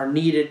are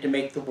needed to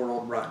make the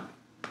world run.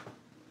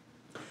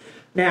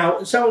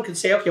 Now, someone could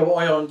say, okay, well,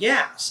 oil and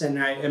gas,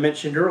 and I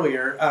mentioned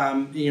earlier,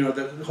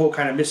 the whole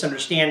kind of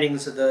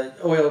misunderstandings of the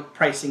oil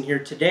pricing here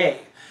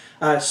today.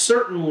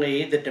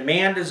 Certainly, the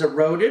demand is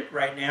eroded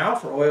right now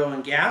for oil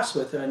and gas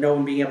with no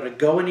one being able to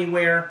go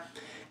anywhere.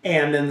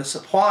 And then the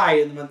supply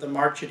in the month of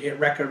March, it hit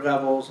record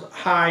levels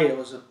high. It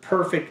was a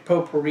perfect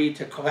potpourri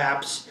to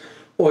collapse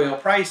oil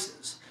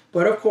prices.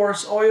 But of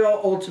course,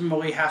 oil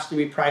ultimately has to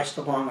be priced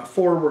along a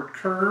forward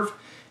curve.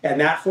 And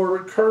that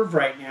forward curve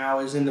right now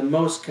is in the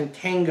most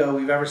contango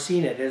we've ever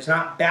seen it. It is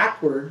not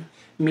backward,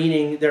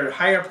 meaning there are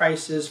higher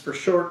prices for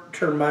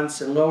short-term months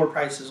and lower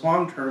prices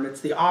long-term. It's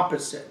the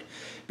opposite.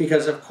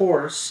 Because of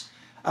course,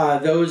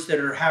 those that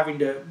are having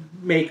to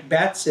make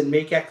bets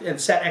and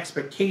set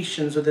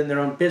expectations within their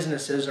own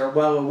businesses are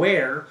well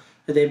aware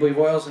that they believe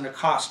oil is going to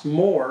cost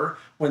more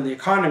when the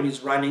economy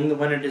is running than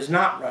when it is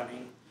not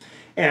running.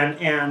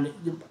 And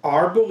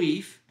our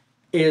belief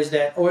is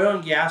that oil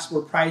and gas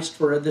were priced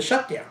for the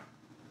shutdown,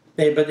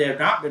 but they have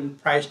not been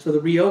priced for the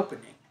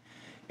reopening.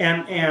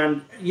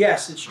 And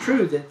yes, it's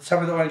true that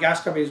some of the oil and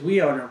gas companies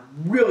we own are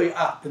really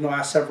up in the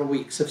last several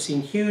weeks, have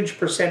seen huge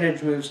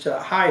percentage moves to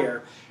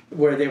higher,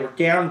 where they were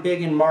down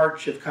big in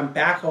March, have come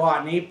back a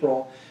lot in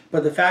April.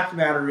 But the fact of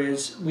the matter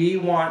is we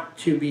want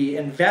to be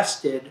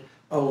invested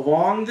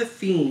along the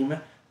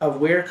theme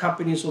of where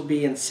companies will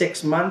be in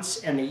 6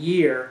 months and a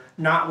year,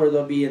 not where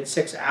they'll be in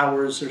 6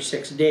 hours or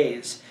 6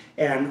 days.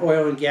 And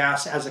oil and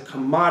gas as a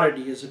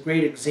commodity is a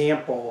great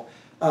example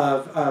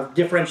of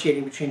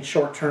differentiating between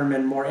short-term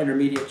and more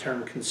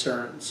intermediate-term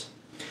concerns.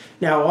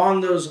 Now, along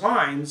those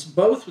lines,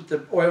 both with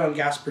the oil and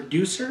gas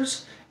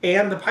producers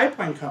and the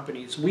pipeline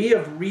companies, we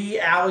have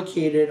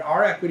reallocated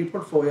our equity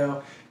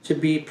portfolio to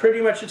be pretty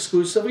much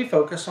exclusively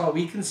focused on what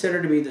we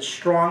consider to be the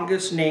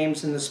strongest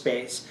names in the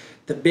space,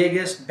 the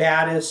biggest,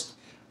 baddest,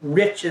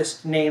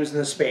 richest names in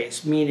the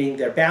space, meaning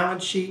their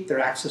balance sheet, their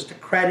access to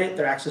credit,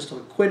 their access to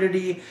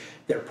liquidity,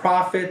 their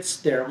profits,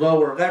 their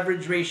lower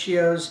leverage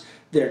ratios,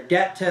 their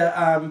debt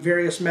to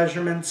various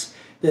measurements,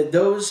 that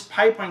those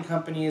pipeline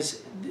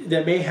companies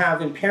that may have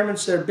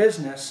impairments to their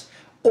business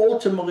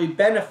ultimately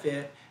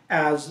benefit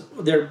as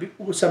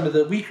some of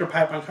the weaker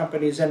pipeline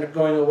companies end up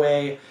going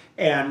away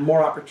and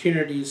more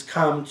opportunities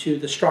come to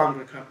the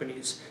stronger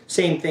companies.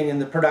 Same thing in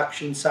the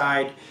production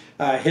side.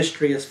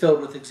 History is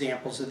filled with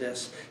examples of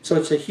this. So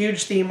it's a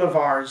huge theme of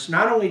ours,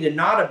 not only to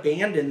not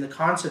abandon the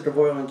concept of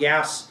oil and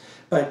gas,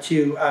 but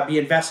to be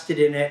invested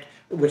in it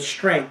with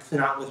strength,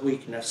 not with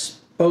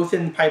weakness, both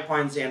in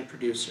pipelines and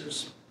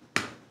producers.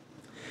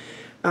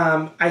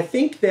 I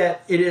think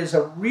that it is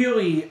a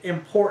really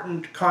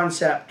important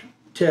concept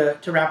to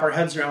wrap our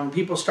heads around when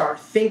people start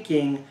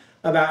thinking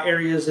about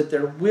areas that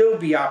there will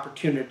be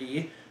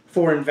opportunity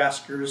for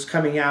investors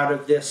coming out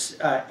of this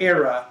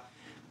era,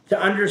 to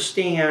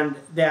understand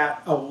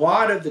that a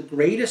lot of the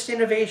greatest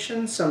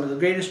innovations, some of the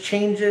greatest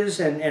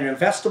changes and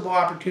investable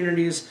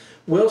opportunities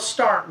will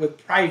start with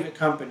private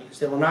companies.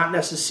 They will not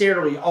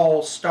necessarily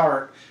all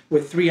start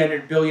with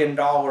 $300 billion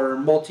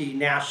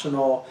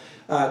multinational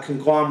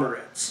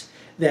conglomerates.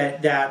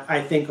 That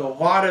I think a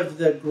lot of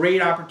the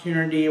great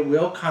opportunity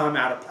will come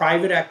out of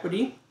private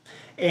equity,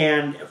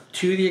 and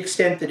to the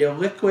extent that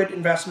illiquid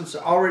investments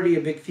are already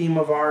a big theme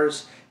of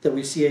ours, that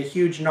we see a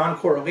huge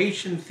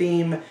non-correlation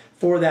theme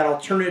for that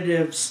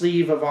alternative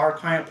sleeve of our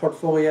client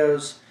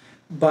portfolios.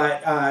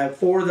 But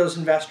for those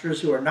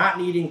investors who are not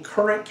needing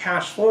current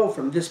cash flow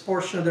from this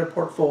portion of their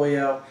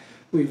portfolio,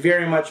 we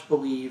very much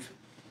believe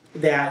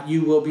that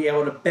you will be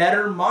able to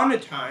better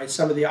monetize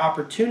some of the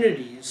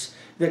opportunities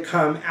that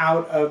come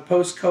out of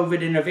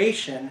post-COVID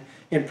innovation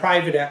in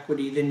private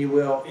equity than you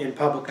will in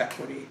public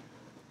equity.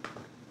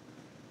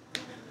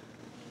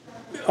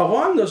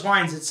 Along those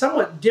lines, it's a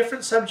somewhat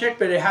different subject,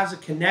 but it has a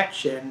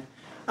connection.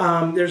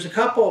 There's a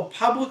couple of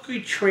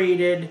publicly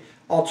traded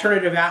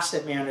alternative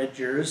asset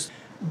managers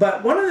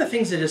But one of the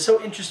things that is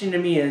so interesting to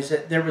me is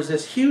that there was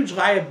this huge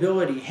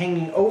liability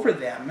hanging over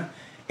them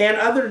and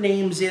other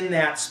names in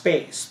that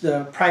space,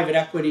 the private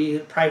equity,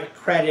 private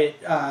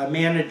credit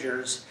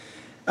managers.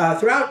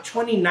 Throughout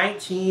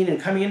 2019 and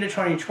coming into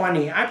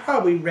 2020, I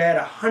probably read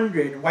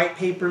 100 white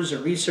papers or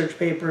research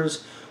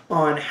papers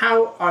on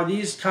how are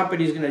these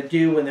companies going to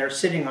do when they're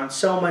sitting on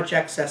so much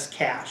excess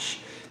cash.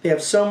 They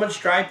have so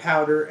much dry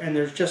powder and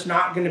there's just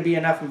not going to be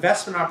enough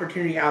investment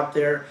opportunity out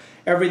there.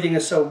 Everything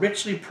is so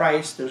richly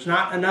priced. There's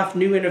not enough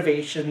new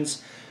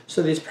innovations.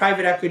 So these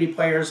private equity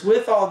players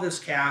with all this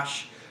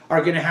cash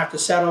are going to have to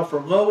settle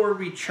for lower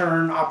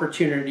return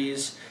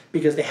opportunities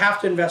because they have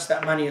to invest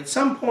that money at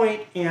some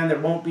point and there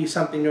won't be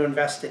something to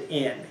invest it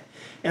in.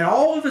 And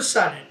all of a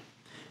sudden,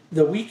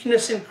 the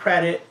weakness in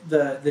credit,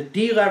 the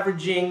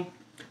deleveraging,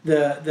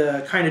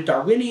 the kind of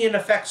Darwinian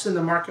effects in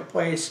the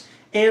marketplace,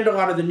 and a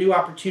lot of the new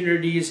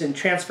opportunities and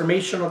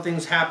transformational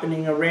things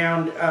happening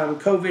around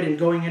COVID and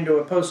going into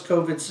a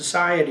post-COVID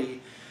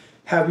society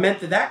have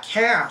meant that that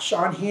cash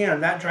on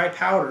hand, that dry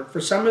powder,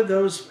 for some of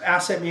those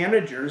asset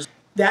managers,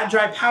 that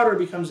dry powder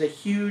becomes a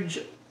huge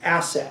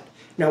asset.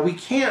 Now, we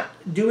can't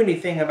do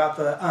anything about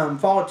the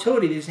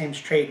volatility these names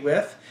trade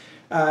with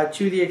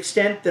to the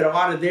extent that a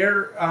lot of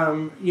their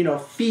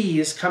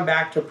fees come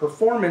back to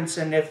performance,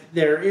 and if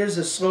there is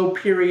a slow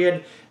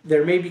period,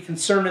 there may be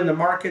concern in the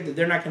market that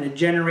they're not going to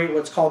generate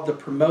what's called the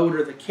promote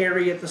or the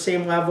carry at the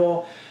same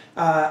level.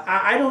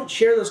 I don't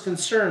share those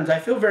concerns. I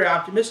feel very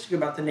optimistic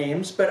about the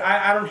names, but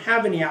I don't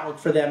have any outlook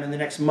for them in the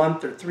next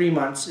month or 3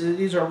 months.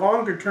 These are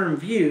longer term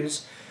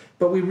views,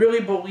 but we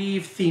really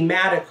believe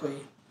thematically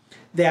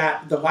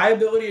that the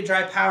liability of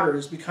dry powder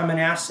has become an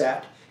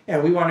asset,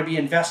 and we want to be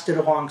invested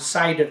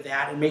alongside of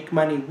that and make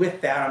money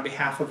with that on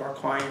behalf of our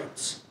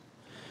clients.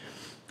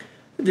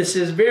 This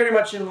is very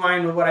much in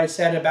line with what I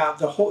said about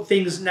the whole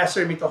things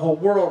necessary to make the whole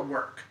world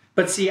work.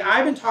 But see,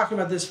 I've been talking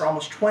about this for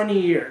almost 20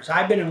 years.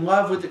 I've been in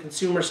love with the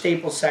consumer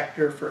staples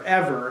sector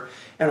forever,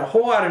 and a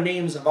whole lot of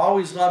names I've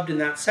always loved in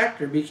that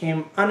sector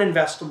became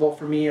uninvestable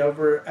for me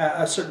over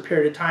a certain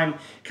period of time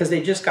because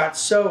they just got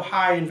so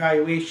high in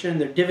valuation,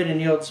 their dividend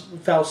yields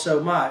fell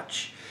so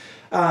much.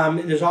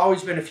 There's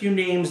always been a few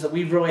names that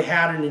we've really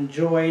had and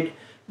enjoyed,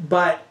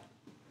 but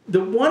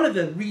one of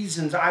the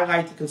reasons I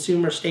like the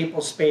consumer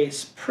staples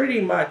space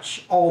pretty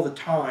much all the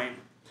time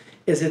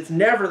is it's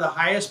never the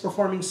highest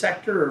performing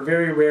sector, or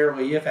very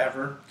rarely, if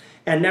ever,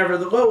 and never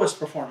the lowest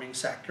performing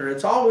sector.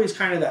 It's always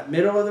kind of that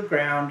middle of the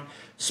ground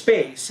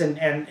space, and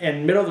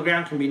middle of the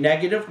ground can be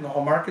negative when the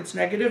whole market's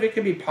negative. It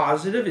can be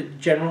positive. It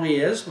generally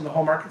is when the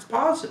whole market's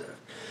positive.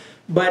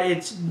 But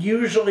it's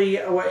usually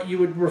what you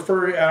would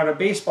refer on a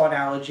baseball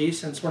analogy,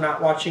 since we're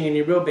not watching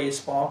any real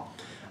baseball,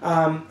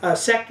 a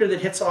sector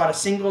that hits a lot of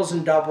singles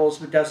and doubles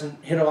but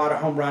doesn't hit a lot of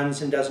home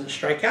runs and doesn't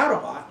strike out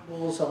a lot.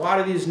 Well, so a lot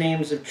of these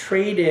names have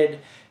traded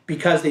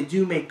because they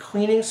do make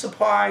cleaning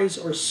supplies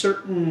or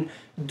certain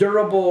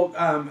durable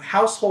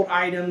household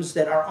items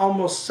that are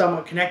almost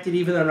somewhat connected,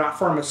 even though they're not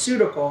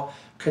pharmaceutical,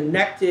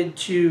 connected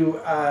to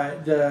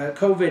the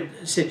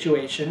COVID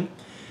situation.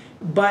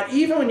 But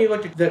even when you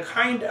look at the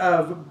kind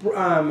of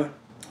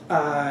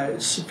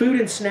food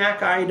and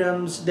snack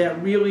items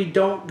that really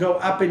don't go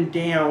up and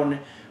down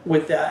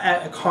with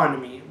the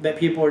economy, that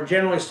people are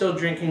generally still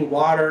drinking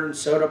water and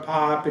soda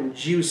pop and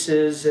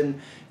juices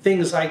and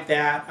things like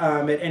that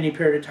at any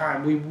period of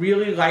time. We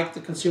really like the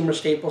consumer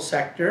staples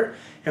sector,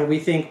 and we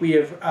think we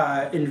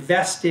have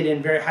invested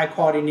in very high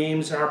quality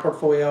names in our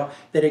portfolio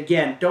that,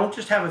 again, don't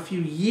just have a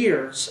few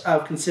years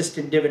of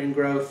consistent dividend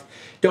growth,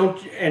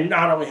 and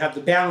not only have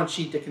the balance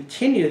sheet to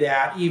continue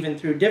that even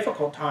through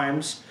difficult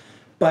times,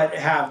 but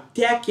have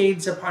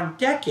decades upon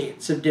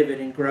decades of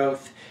dividend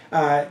growth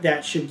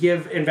that should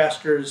give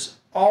investors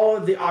all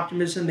of the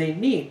optimism they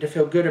need to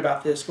feel good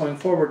about this going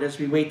forward as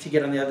we wait to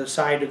get on the other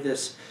side of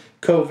this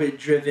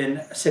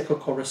COVID-driven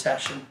cyclical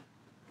recession.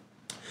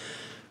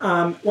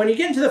 When you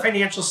get into the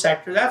financial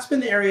sector, that's been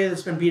the area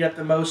that's been beat up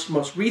the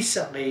most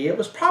recently. It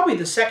was probably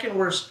the second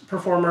worst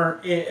performer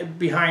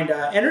behind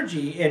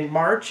energy in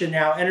March, and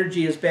now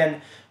energy has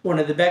been one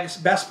of the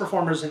best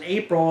performers in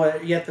April,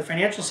 yet the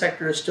financial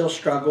sector has still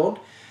struggled.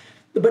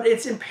 But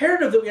it's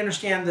imperative that we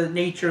understand the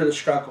nature of the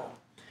struggle.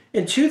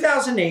 In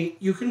 2008,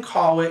 you can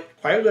call it,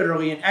 quite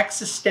literally, an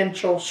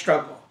existential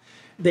struggle.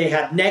 They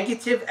had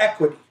negative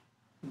equity.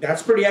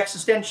 That's pretty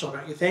existential,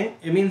 don't you think?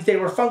 It means they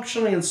were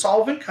functionally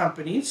insolvent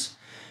companies,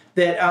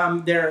 that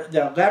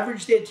the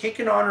leverage they had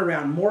taken on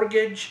around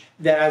mortgage,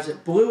 that as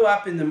it blew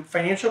up in the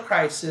financial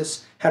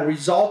crisis, had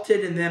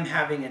resulted in them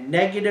having a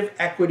negative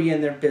equity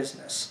in their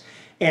business.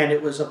 And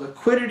it was a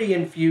liquidity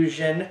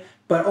infusion,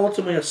 but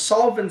ultimately a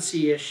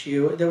solvency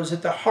issue that was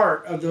at the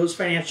heart of those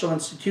financial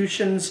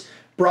institutions,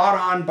 brought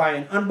on by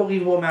an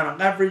unbelievable amount of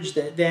leverage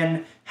that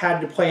then had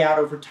to play out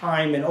over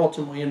time and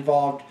ultimately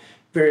involved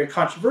very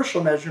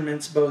controversial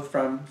measurements, both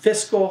from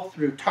fiscal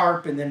through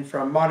TARP and then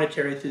from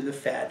monetary through the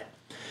Fed.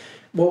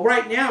 Well,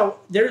 right now,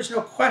 there is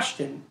no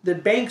question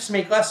that banks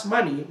make less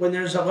money when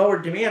there's a lower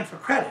demand for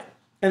credit.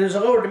 And there's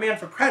a lower demand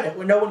for credit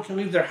when no one can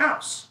leave their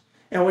house,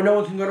 and when no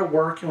one can go to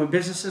work, and when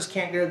businesses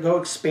can't go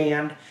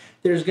expand.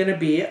 there's going to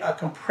be a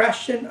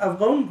compression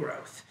of loan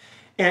growth.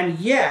 And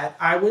yet,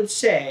 I would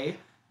say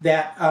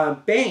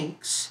that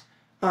banks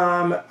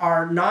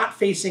are not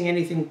facing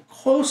anything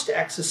close to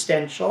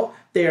existential.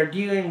 They are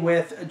dealing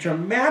with a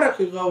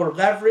dramatically lower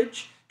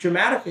leverage,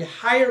 dramatically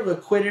higher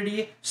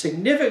liquidity,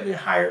 significantly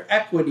higher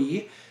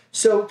equity.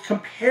 So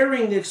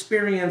comparing the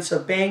experience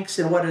of banks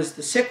and what is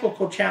the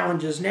cyclical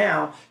challenges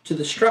now to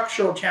the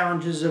structural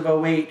challenges of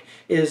 '08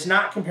 is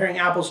not comparing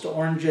apples to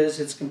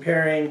oranges, it's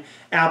comparing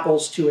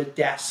apples to a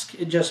desk.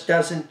 It just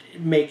doesn't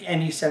make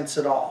any sense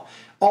at all.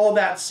 All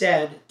that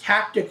said,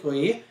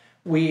 tactically,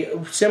 we,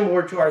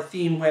 similar to our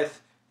theme with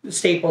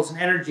staples and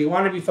energy,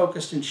 want to be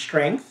focused in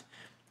strength.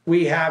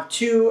 We have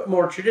two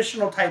more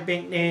traditional type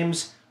bank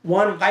names,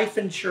 one life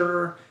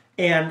insurer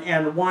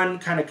and one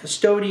kind of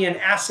custodian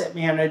asset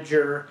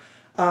manager,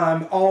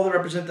 all that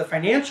represent the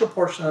financial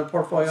portion of the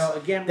portfolio,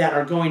 again, that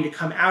are going to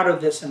come out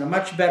of this in a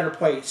much better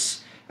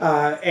place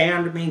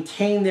and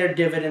maintain their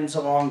dividends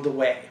along the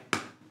way.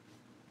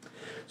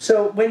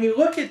 So when you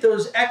look at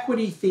those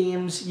equity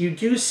themes, you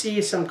do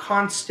see some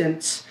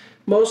constants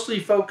mostly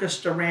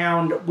focused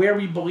around where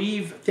we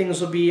believe things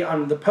will be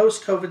on the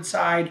post-COVID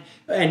side,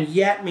 and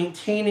yet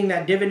maintaining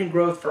that dividend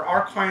growth for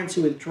our clients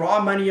who withdraw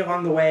money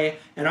along the way,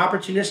 and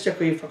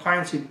opportunistically for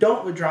clients who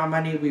don't withdraw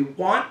money. We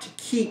want to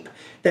keep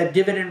that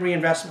dividend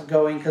reinvestment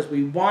going because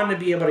we want to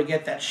be able to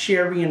get that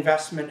share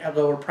reinvestment at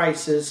lower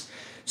prices,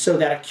 so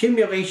that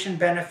accumulation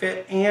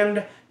benefit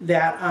and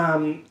that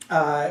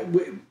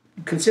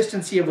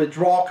consistency of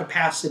withdrawal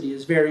capacity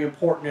is very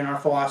important in our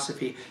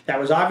philosophy. That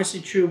was obviously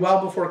true well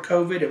before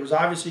COVID. It was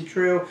obviously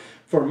true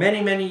for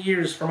many, many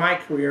years for my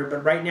career,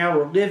 but right now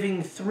we're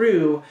living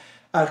through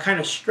a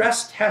kind of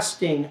stress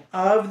testing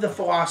of the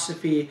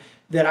philosophy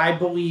that I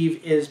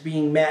believe is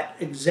being met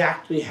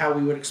exactly how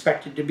we would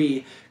expect it to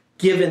be,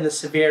 given the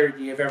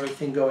severity of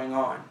everything going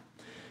on.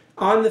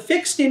 On the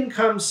fixed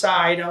income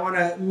side, I want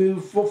to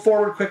move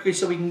forward quickly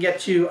so we can get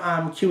to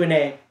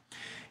Q&A.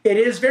 It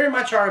is very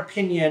much our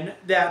opinion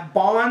that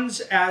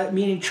bonds,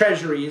 meaning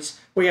treasuries,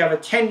 where you have a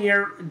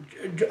 10-year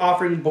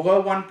offering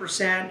below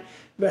 1%,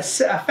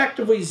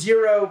 effectively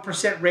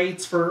 0%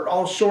 rates for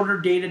all shorter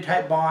dated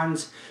type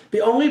bonds.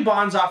 The only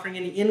bonds offering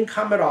any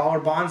income at all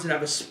are bonds that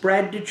have a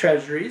spread to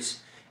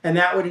treasuries, and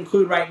that would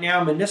include right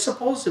now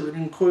municipals, it would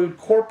include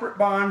corporate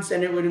bonds,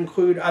 and it would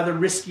include other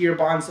riskier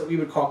bonds that we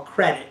would call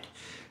credit.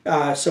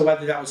 So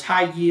whether that was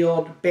high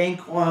yield,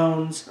 bank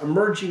loans,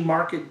 emerging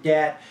market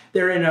debt,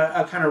 they're in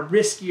a kind of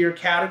riskier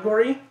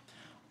category,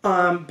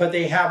 but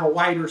they have a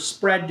wider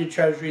spread to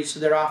treasuries, so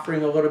they're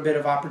offering a little bit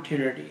of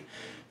opportunity.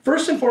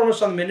 First and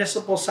foremost, on the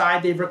municipal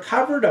side, they've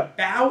recovered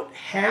about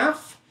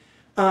half,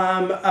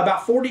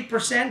 about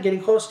 40%,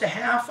 getting close to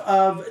half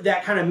of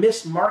that kind of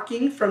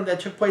mismarking that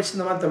took place in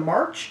the month of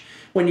March,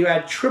 when you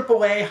had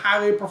AAA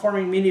highly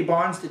performing muni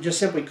bonds that just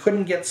simply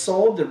couldn't get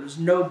sold. There was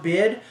no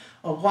bid.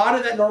 A lot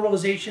of that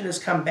normalization has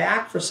come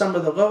back for some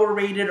of the lower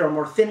rated or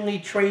more thinly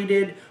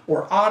traded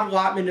or odd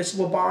lot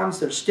municipal bonds.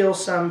 There's still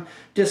some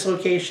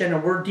dislocation,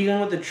 and we're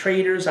dealing with the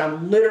traders.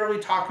 I'm literally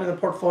talking to the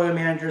portfolio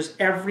managers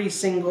every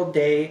single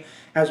day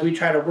as we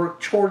try to work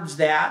towards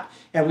that,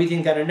 and we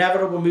think that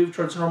inevitable move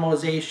towards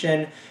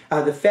normalization.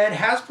 The Fed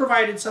has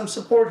provided some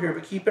support here,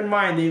 but keep in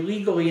mind they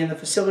legally, in the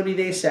facility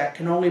they set,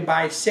 can only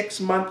buy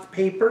 6-month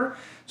paper.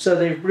 So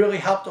they've really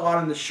helped a lot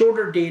on the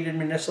shorter dated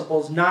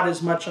municipals, not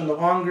as much on the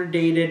longer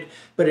dated,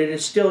 but it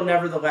has still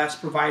nevertheless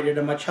provided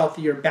a much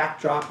healthier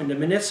backdrop into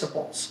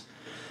municipals.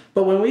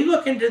 But when we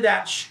look into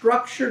that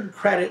structured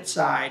credit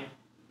side,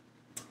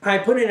 I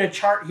put in a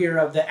chart here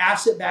of the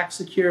asset-backed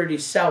security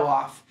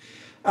sell-off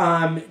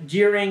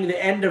during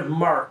the end of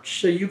March.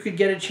 So you could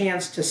get a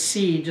chance to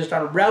see, just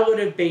on a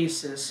relative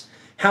basis,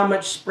 how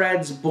much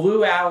spreads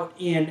blew out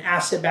in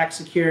asset-backed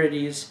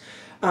securities.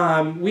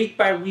 Week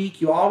by week,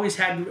 you always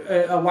had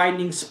a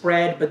widening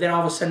spread, but then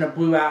all of a sudden it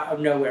blew out of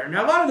nowhere.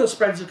 Now, a lot of those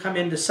spreads have come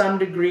in to some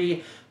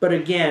degree, but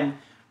again,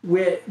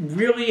 with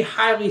really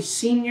highly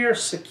senior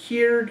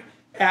secured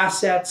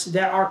assets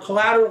that are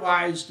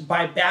collateralized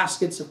by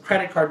baskets of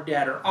credit card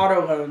debt or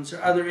auto loans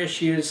or other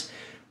issues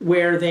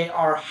where they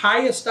are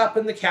highest up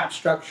in the cap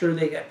structure,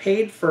 they get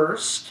paid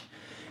first,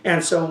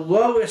 and so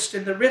lowest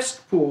in the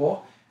risk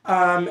pool.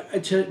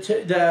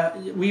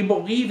 We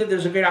believe that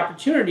there's a great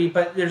opportunity,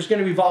 but there's going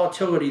to be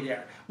volatility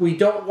there. We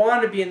don't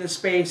want to be in the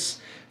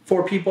space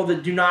for people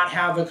that do not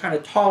have a kind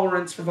of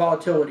tolerance for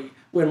volatility.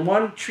 When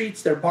one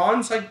treats their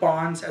bonds like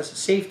bonds as a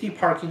safety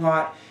parking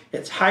lot,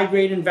 it's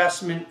high-grade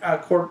investment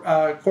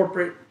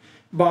corporate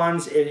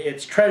bonds,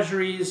 it's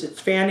treasuries, it's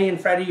Fannie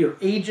and Freddie or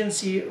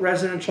agency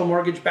residential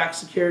mortgage-backed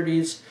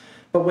securities.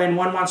 But when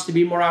one wants to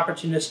be more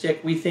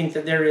opportunistic, we think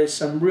that there is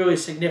some really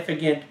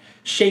significant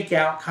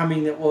shakeout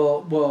coming that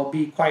will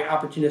be quite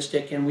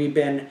opportunistic, and we've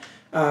been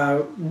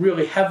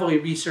really heavily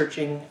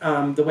researching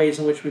the ways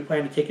in which we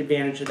plan to take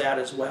advantage of that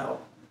as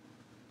well.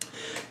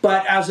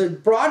 But as a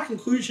broad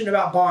conclusion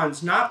about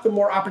bonds, not the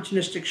more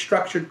opportunistic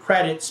structured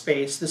credit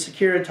space, the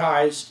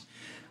securitized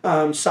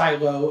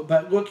silo,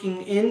 but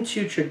looking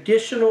into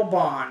traditional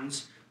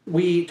bonds,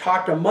 We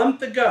talked a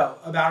month ago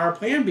about our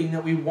plan being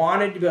that we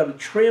wanted to be able to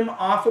trim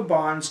off of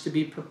bonds to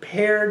be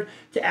prepared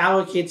to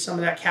allocate some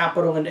of that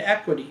capital into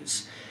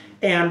equities.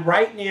 And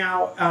right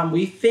now,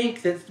 we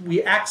think that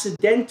we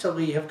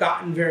accidentally have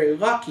gotten very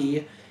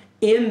lucky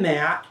in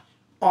that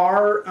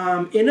our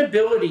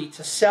inability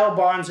to sell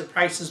bonds at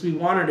prices we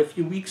wanted a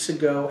few weeks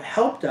ago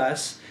helped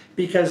us,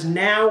 because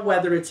now,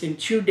 whether it's in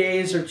 2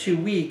 days or 2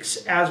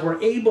 weeks, as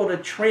we're able to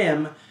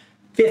trim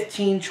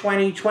 15,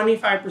 20,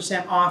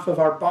 25% off of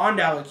our bond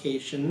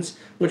allocations,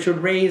 which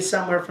would raise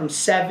somewhere from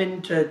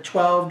 7 to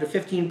 12 to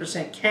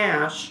 15%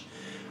 cash,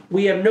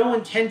 we have no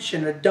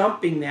intention of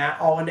dumping that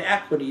all into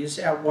equities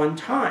at one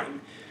time.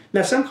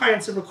 Now, some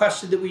clients have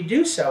requested that we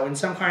do so, and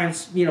some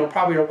clients,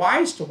 probably are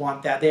wise to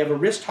want that. They have a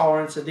risk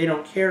tolerance that they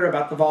don't care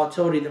about the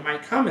volatility that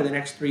might come in the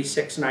next 3,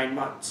 6, 9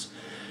 months.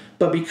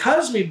 But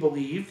because we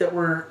believe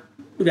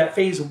that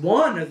phase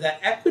 1 of that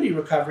equity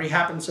recovery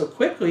happened so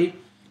quickly,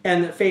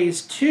 and that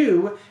phase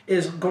 2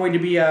 is going to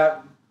be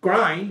a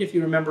grind, if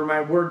you remember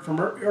my word from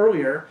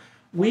earlier,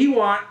 we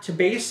want to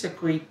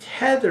basically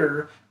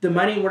tether the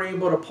money we're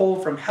able to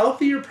pull from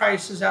healthier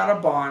prices out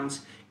of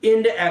bonds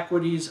into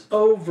equities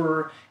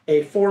over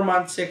a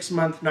 4-month,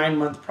 6-month,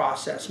 9-month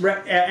process.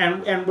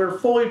 And we're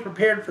fully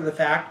prepared for the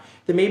fact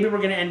that maybe we're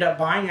going to end up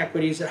buying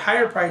equities at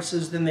higher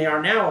prices than they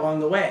are now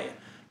along the way.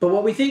 But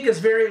what we think is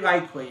very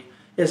likely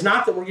is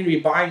not that we're going to be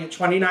buying at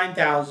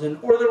 29,000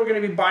 or that we're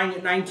going to be buying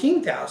at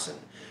 19,000,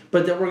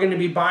 but that we're going to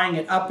be buying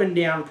at up and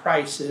down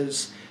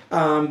prices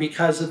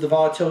because of the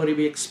volatility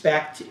we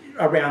expect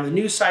around the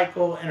news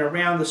cycle and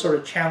around the sort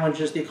of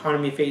challenges the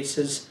economy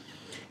faces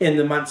in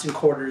the months and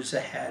quarters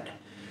ahead.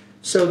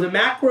 So the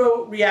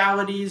macro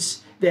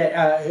realities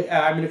that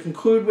I'm going to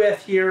conclude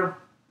with here,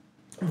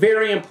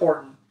 very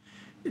important.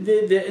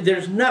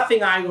 There's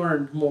nothing I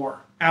learned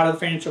more out of the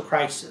financial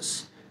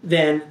crisis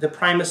than the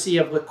primacy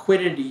of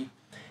liquidity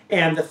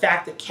and the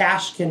fact that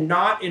cash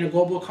cannot, in a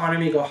global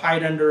economy, go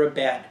hide under a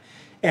bed.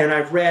 And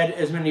I've read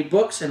as many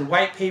books and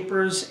white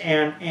papers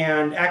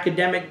and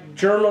academic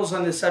journals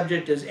on this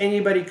subject as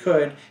anybody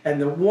could.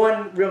 And the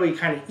one really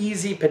kind of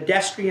easy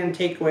pedestrian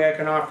takeaway I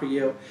can offer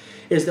you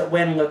is that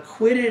when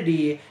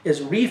liquidity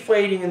is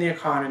reflating in the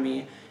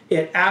economy,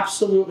 it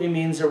absolutely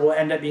means there will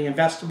end up being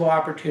investable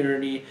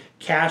opportunity.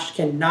 Cash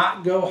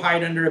cannot go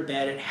hide under a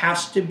bed. It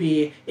has to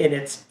be in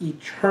its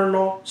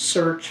eternal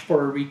search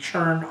for a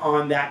return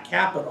on that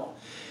capital.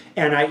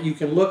 And you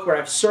can look where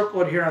I've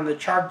circled here on the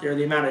chart there,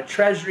 the amount of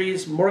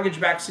treasuries,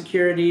 mortgage-backed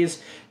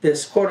securities.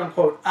 This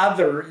quote-unquote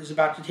other is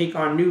about to take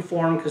on new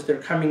form because they're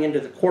coming into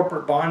the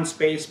corporate bond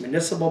space,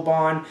 municipal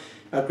bond,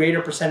 a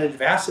greater percentage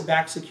of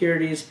asset-backed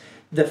securities.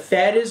 The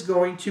Fed is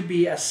going to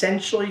be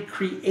essentially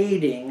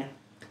creating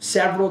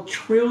several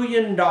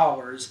 $trillion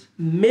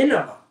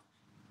minimum,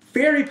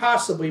 very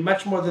possibly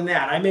much more than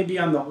that. I may be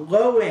on the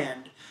low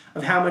end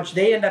of how much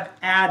they end up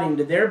adding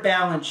to their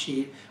balance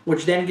sheet,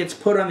 which then gets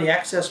put on the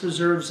excess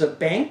reserves of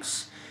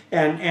banks.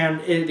 And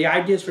the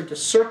idea is for it to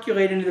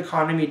circulate into the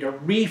economy to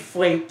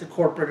reflate the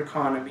corporate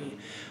economy.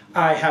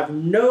 I have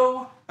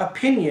no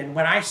opinion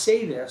when I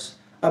say this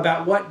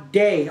about what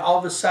day all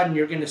of a sudden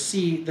you're going to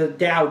see the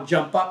Dow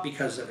jump up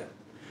because of it.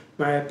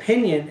 My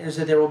opinion is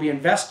that there will be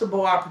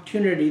investable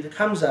opportunity that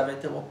comes of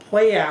it that will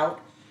play out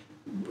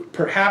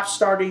perhaps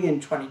starting in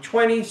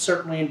 2020,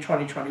 certainly in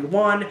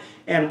 2021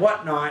 and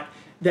whatnot,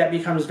 that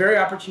becomes very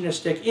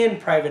opportunistic in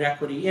private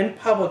equity, in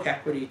public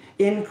equity,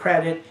 in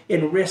credit,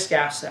 in risk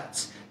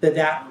assets,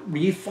 that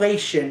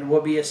reflation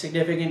will be a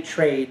significant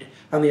trade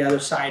on the other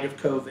side of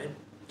COVID.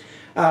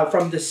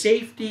 From the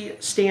safety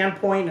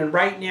standpoint, and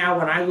right now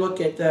when I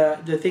look at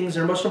the things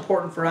that are most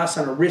important for us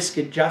on a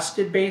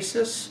risk-adjusted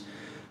basis,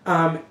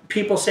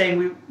 people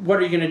saying, what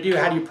are you going to do?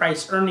 How do you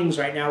price earnings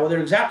right now? Well,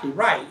 they're exactly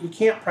right. You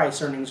can't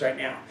price earnings right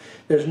now.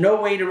 There's no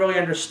way to really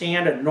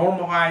understand a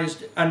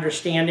normalized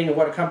understanding of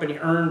what a company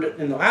earned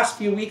in the last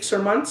few weeks or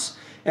months,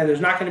 and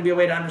there's not going to be a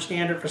way to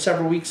understand it for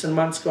several weeks and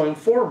months going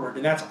forward.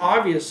 And that's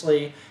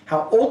obviously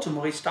how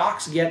ultimately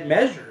stocks get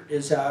measured,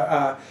 is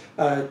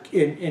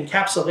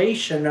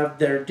encapsulation of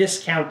their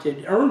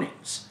discounted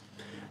earnings.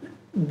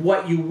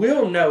 What you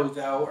will know,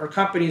 though, are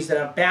companies that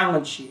have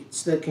balance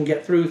sheets that can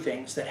get through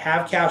things, that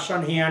have cash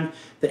on hand,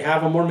 that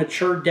have a more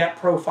mature debt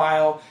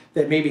profile,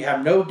 that maybe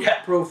have no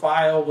debt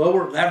profile,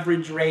 lower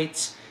leverage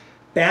rates.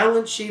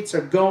 Balance sheets are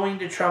going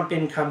to trump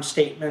income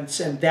statements,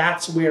 and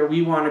that's where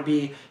we want to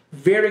be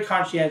very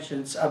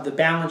conscientious of the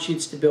balance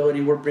sheet stability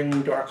we're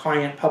bringing to our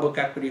client public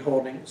equity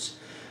holdings.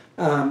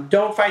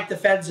 Don't fight the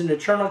Fed's an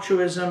eternal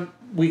truism.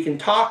 We can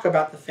talk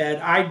about the Fed.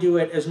 I do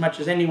it as much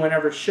as anyone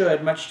ever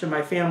should, much to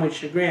my family's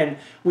chagrin.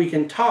 We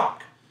can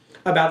talk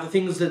about the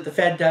things that the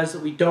Fed does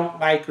that we don't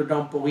like or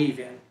don't believe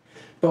in.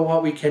 But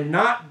what we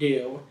cannot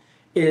do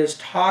is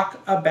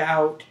talk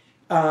about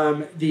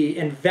the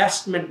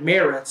investment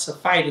merits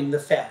of fighting the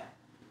Fed.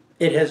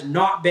 It has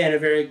not been a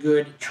very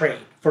good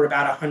trade for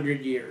about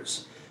 100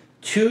 years.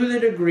 To the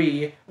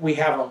degree we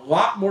have a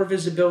lot more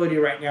visibility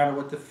right now to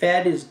what the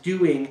Fed is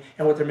doing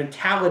and what their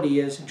mentality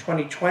is in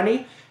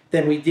 2020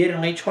 than we did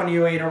in late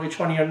 2008, early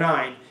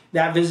 2009,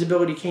 That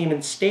visibility came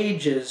in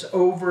stages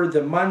over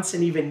the months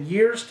and even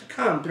years to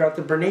come throughout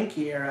the Bernanke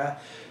era.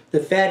 The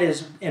Fed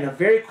is, in a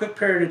very quick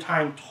period of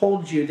time,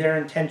 told you their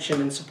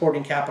intention in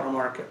supporting capital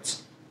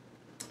markets.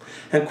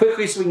 And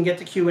quickly, so we can get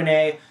to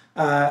Q&A,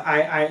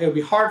 it would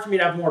be hard for me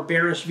to have a more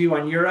bearish view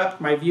on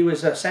Europe. My view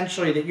is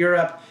essentially that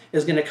Europe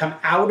is going to come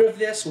out of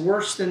this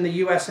worse than the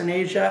US and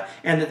Asia,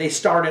 and that they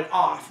started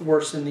off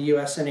worse than the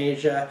US and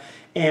Asia.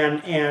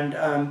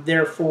 And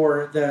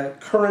therefore, the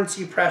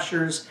currency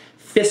pressures,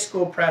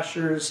 fiscal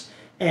pressures,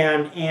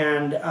 and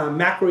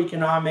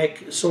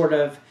macroeconomic sort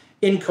of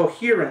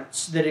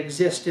incoherence that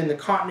exists in the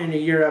continent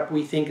of Europe,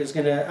 we think is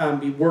going to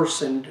be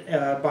worsened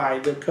by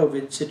the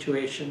COVID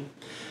situation.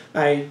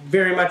 I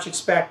very much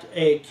expect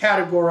a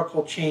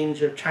categorical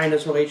change of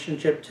China's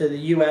relationship to the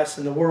US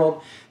and the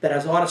world that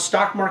has a lot of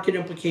stock market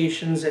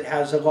implications, it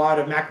has a lot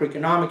of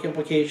macroeconomic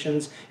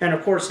implications, and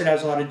of course it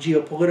has a lot of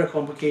geopolitical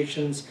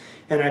implications,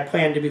 and I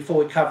plan to be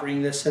fully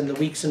covering this in the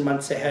weeks and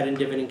months ahead in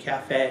Dividend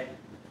Cafe.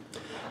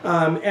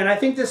 And I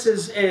think this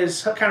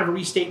is kind of a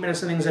restatement of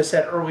some things I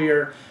said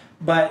earlier,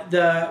 but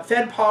the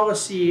Fed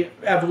policy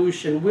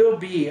evolution will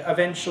be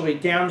eventually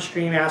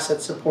downstream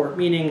asset support,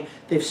 meaning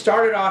they've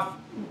started off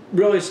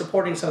really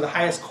supporting some of the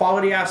highest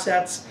quality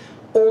assets.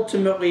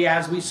 Ultimately,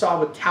 as we saw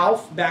with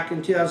TALF back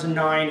in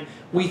 2009,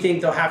 we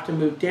think they'll have to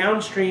move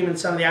downstream in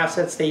some of the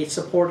assets they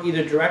support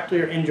either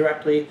directly or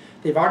indirectly.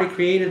 They've already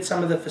created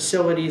some of the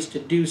facilities to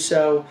do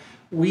so.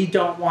 We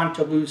don't want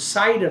to lose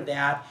sight of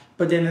that.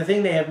 But then the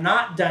thing they have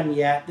not done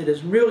yet that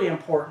is really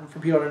important for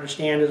people to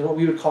understand is what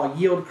we would call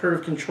yield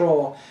curve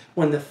control,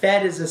 when the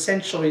Fed is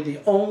essentially the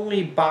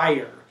only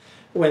buyer,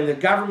 when the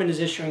government is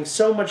issuing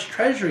so much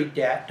treasury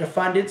debt to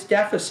fund its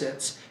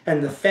deficits,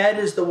 and the Fed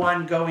is the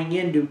one going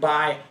in to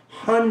buy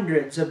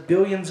hundreds of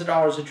billions of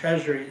dollars of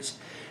treasuries,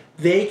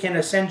 they can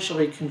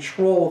essentially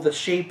control the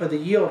shape of the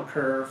yield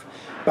curve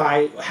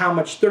by how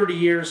much 30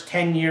 years,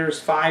 10 years,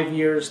 5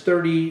 years,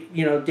 30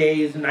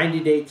 days,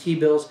 90-day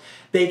T-bills.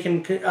 They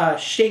can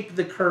shape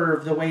the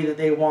curve the way that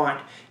they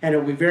want, and it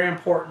will be very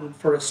important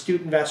for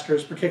astute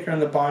investors, particularly on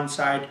the bond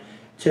side,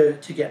 to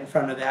get in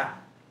front of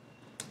that.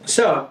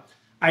 So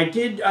I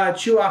did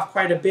chew off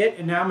quite a bit,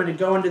 and now I'm going to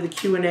go into the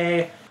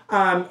Q&A.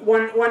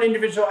 One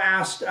individual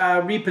asked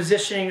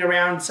repositioning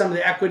around some of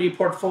the equity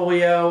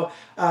portfolio,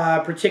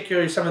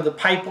 particularly some of the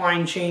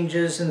pipeline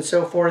changes and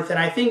so forth. And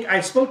I think I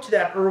spoke to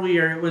that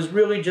earlier. It was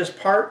really just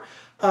part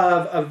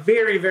of a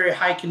very, very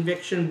high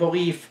conviction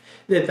belief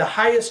that the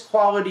highest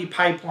quality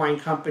pipeline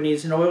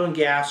companies in oil and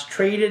gas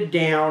traded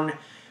down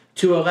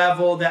to a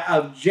level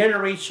of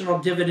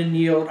generational dividend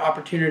yield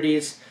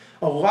opportunities.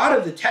 A lot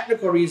of the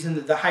technical reason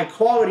that the high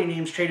quality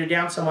names traded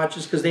down so much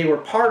is because they were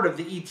part of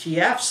the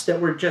ETFs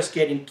that were just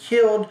getting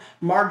killed,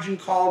 margin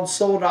called,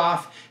 sold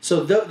off.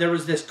 So there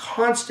was this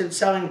constant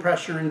selling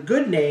pressure, and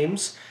good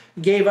names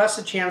gave us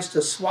a chance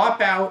to swap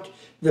out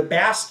the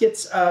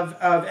baskets of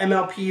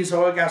MLPs,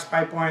 oil and gas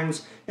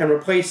pipelines, and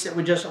replace it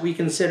with just what we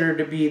consider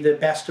to be the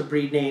best of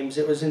breed names.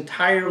 It was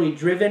entirely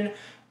driven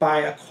by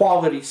a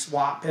quality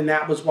swap, and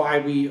that was why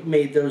we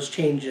made those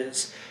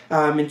changes.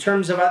 In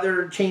terms of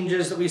other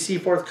changes that we see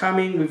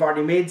forthcoming, we've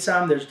already made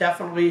some. There's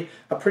definitely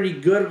a pretty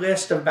good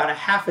list of about a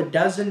half a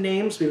dozen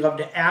names we'd love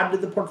to add to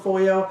the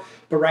portfolio,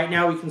 but right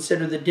now we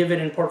consider the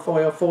dividend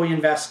portfolio fully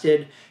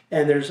invested,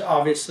 and there's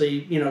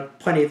obviously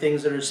plenty of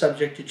things that are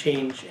subject to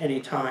change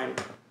anytime.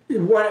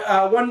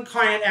 One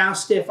client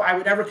asked if I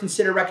would ever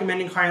consider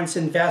recommending clients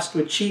invest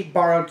with cheap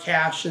borrowed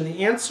cash, and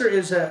the answer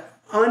is an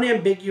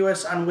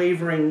unambiguous,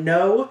 unwavering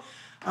no.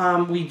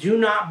 We do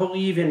not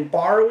believe in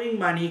borrowing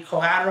money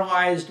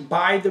collateralized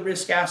by the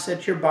risk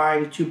asset you're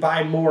buying to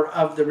buy more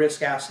of the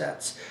risk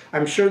assets.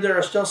 I'm sure there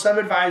are still some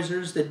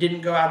advisors that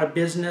didn't go out of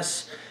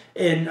business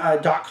in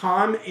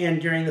 .com and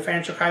during the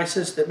financial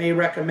crisis that may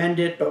recommend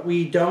it, but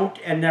we don't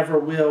and never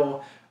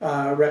will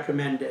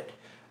recommend it.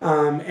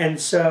 And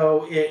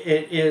so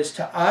it is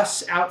to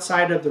us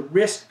outside of the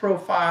risk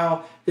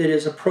profile that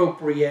is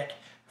appropriate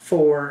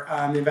for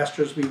the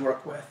investors we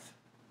work with.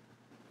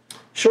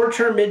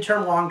 Short-term,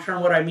 mid-term,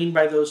 long-term, what I mean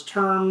by those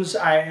terms,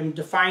 I am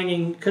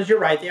defining, because you're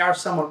right, they are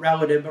somewhat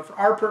relative, but for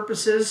our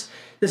purposes,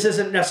 this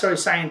isn't necessarily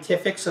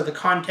scientific, so the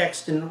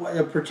context in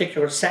a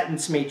particular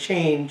sentence may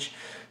change.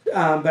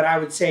 But I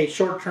would say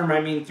short-term,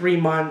 I mean 3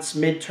 months,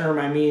 mid-term,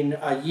 I mean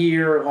a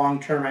year,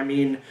 long-term, I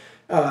mean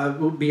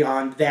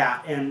beyond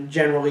that. And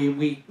generally,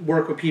 we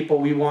work with people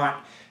we want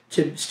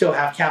to still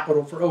have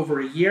capital for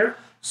over a year,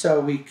 so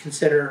we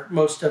consider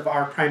most of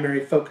our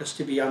primary focus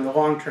to be on the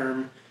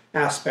long-term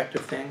aspect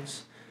of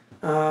things.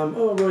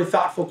 A really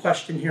thoughtful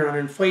question here on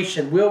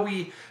inflation. Will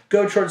we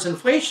go towards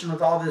inflation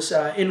with all this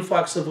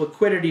influx of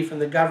liquidity from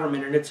the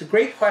government? And it's a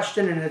great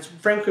question, and it's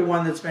frankly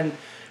one that's been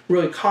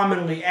really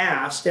commonly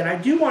asked. And I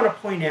do want to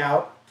point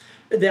out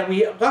that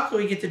we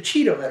luckily get to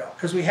cheat a little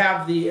because we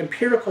have the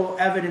empirical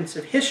evidence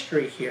of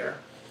history here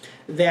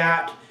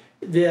that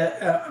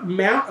the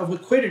amount of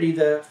liquidity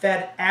the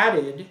Fed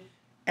added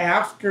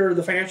after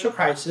the financial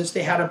crisis,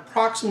 they had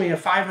approximately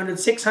a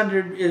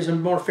 600 is a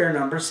more fair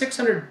number,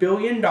 $600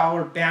 billion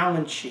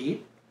balance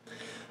sheet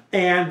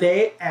And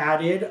they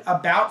added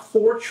about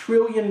 $4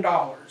 trillion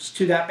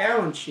to that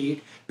balance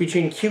sheet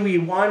between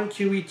QE1,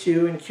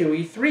 QE2, and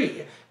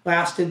QE3.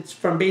 Lasted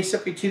from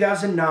basically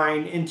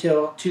 2009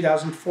 until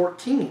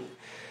 2014.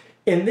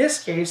 In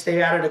this case,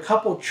 they added a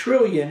couple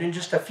trillion in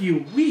just a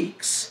few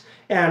weeks,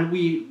 and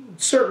we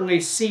certainly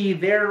see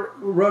their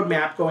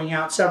roadmap going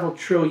out several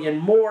trillion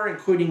more,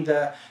 including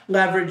the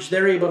leverage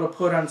they're able to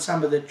put on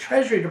some of the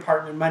Treasury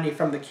Department money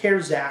from the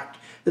CARES Act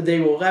that they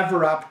will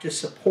lever up to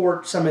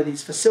support some of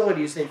these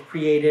facilities they've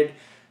created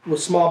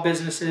with small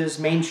businesses,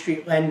 Main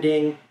Street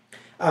lending,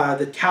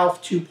 the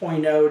TALF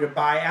 2.0 to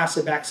buy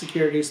asset-backed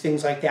securities,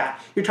 things like that.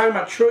 You're talking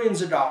about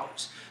trillions of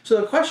dollars. So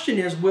the question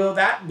is, will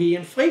that be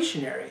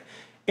inflationary?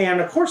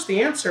 And of course,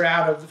 the answer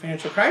out of the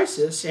financial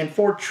crisis and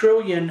 $4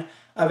 trillion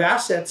of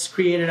assets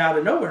created out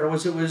of nowhere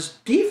was it was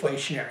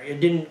deflationary. It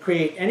didn't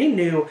create any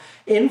new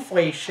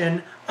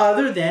inflation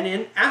other than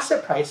in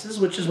asset prices,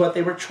 which is what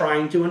they were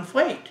trying to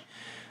inflate.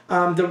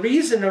 The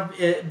reason of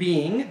it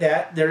being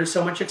that there is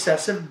so much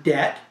excessive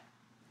debt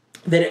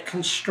that it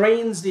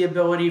constrains the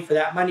ability for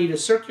that money to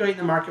circulate in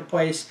the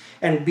marketplace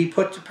and be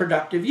put to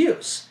productive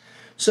use.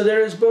 So there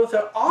is both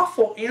an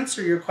awful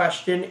answer to your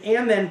question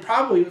and then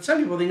probably what some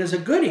people think is a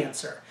good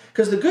answer.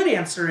 Because the good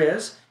answer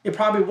is it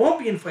probably won't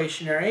be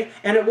inflationary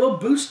and it will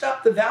boost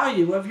up the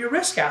value of your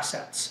risk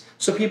assets.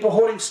 So people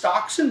holding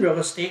stocks in real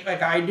estate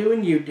like I do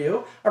and you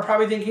do are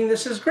probably thinking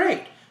this is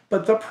great.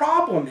 But the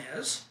problem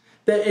is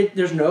that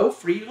there's no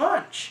free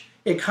lunch.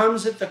 It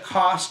comes at the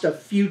cost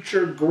of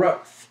future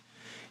growth.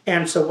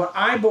 And so what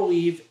I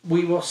believe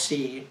we will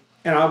see,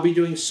 and I'll be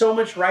doing so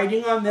much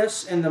writing on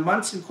this in the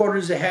months and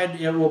quarters ahead,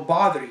 it will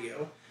bother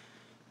you.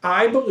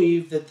 I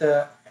believe that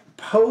the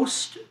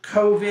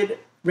post-COVID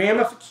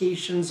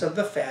ramifications of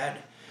the Fed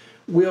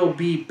will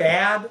be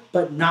bad,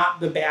 but not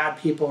the bad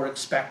people are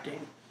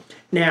expecting.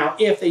 Now,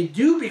 if they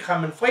do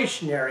become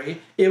inflationary,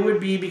 it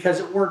would be because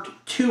it worked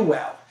too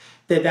well,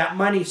 that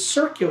money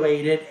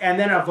circulated, and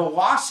then a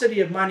velocity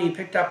of money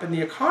picked up in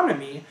the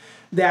economy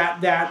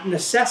that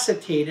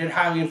necessitated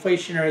highly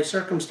inflationary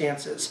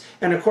circumstances.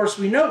 And of course,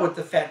 we know what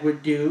the Fed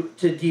would do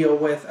to deal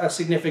with a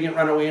significant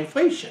runaway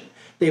inflation.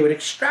 They would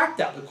extract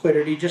that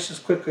liquidity just as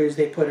quickly as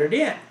they put it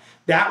in.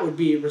 That would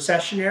be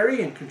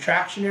recessionary and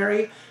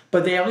contractionary,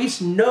 but they at least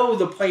know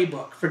the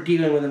playbook for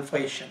dealing with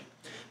inflation.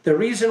 The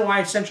reason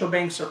why central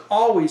banks are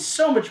always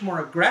so much more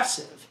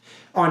aggressive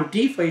on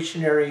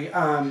deflationary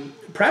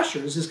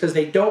pressures is because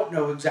they don't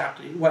know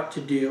exactly what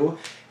to do,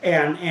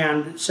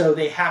 and so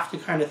they have to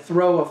kind of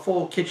throw a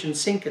full kitchen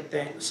sink at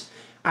things.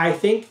 I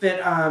think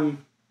that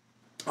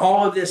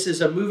all of this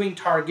is a moving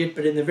target,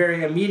 but in the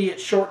very immediate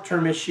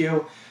short-term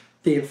issue,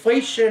 the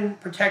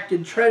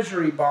inflation-protected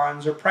treasury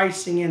bonds are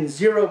pricing in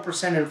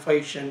 0%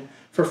 inflation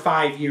for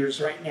 5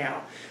 years right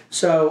now.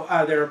 So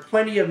there are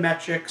plenty of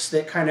metrics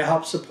that kind of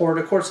help support.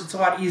 Of course, it's a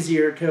lot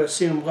easier to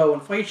assume low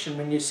inflation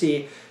when you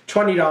see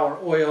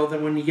 $20 oil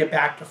than when you get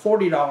back to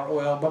 $40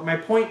 oil. But my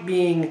point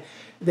being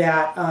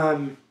that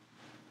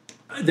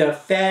the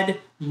Fed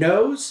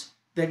knows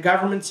that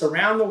governments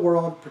around the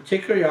world,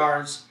 particularly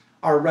ours,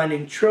 are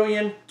running $1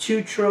 trillion,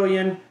 $2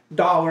 trillion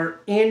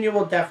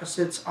annual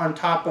deficits on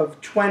top of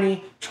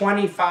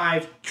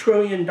 $25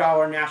 trillion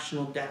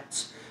national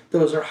debts.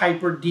 Those are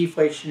hyper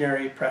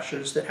deflationary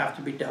pressures that have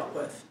to be dealt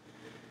with.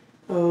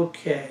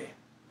 Okay.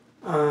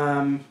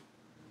 I'm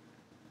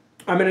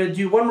going to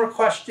do one more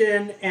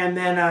question, and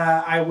then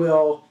I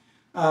will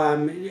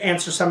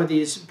answer some of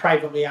these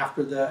privately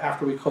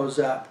after we close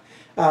up.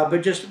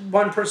 But just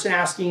one person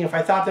asking if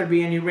I thought there'd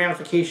be any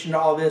ramification to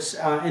all this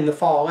in the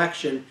fall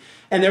election.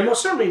 And there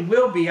most certainly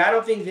will be. I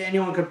don't think that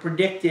anyone could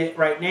predict it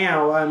right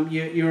now.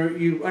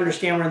 You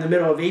understand we're in the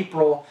middle of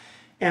April,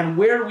 and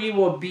where we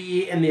will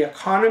be in the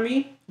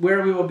economy,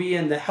 where we will be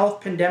in the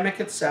health pandemic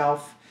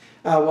itself,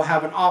 will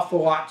have an awful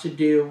lot to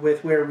do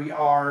with where we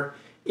are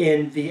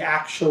in the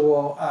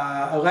actual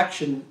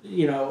election,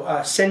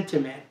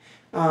 sentiment.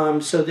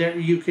 So there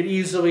you could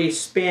easily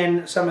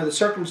spin some of the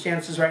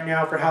circumstances right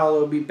now for how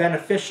they'll be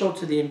beneficial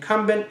to the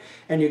incumbent,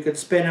 and you could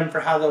spin them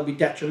for how they'll be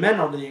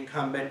detrimental to the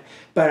incumbent.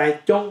 But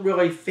I don't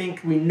really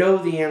think we know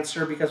the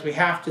answer because we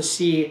have to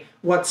see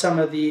what some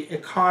of the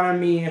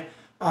economic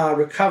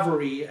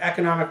recovery and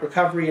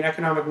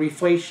economic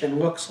reflation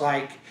looks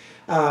like,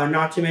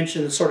 not to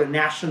mention the sort of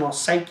national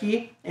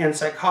psyche and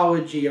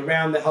psychology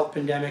around the health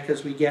pandemic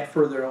as we get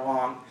further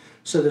along.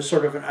 So there's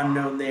sort of an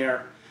unknown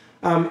there.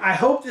 I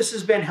hope this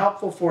has been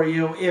helpful for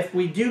you. If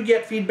we do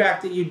get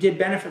feedback that you did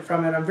benefit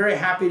from it, I'm very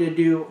happy to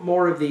do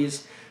more of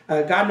these.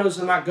 God knows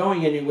I'm not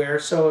going anywhere.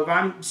 So if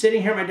I'm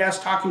sitting here at my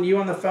desk talking to you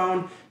on the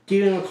phone,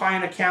 dealing with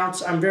client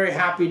accounts, I'm very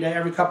happy to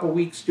every couple of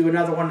weeks do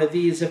another one of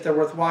these if they're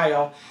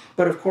worthwhile.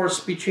 But of course,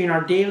 between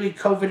our daily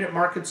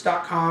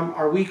COVID@markets.com,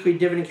 our weekly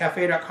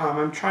dividendcafe.com,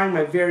 I'm trying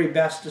my very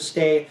best to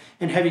stay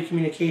in heavy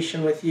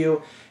communication with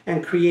you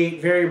and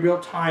create very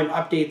real-time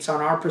updates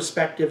on our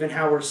perspective and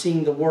how we're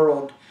seeing the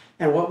world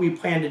and what we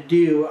plan to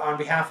do on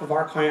behalf of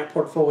our client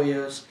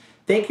portfolios.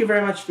 Thank you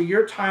very much for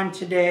your time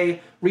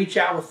today. Reach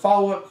out with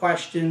follow-up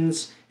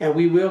questions, and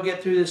we will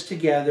get through this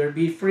together.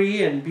 Be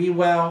free and be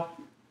well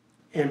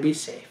and be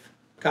safe.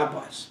 God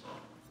bless.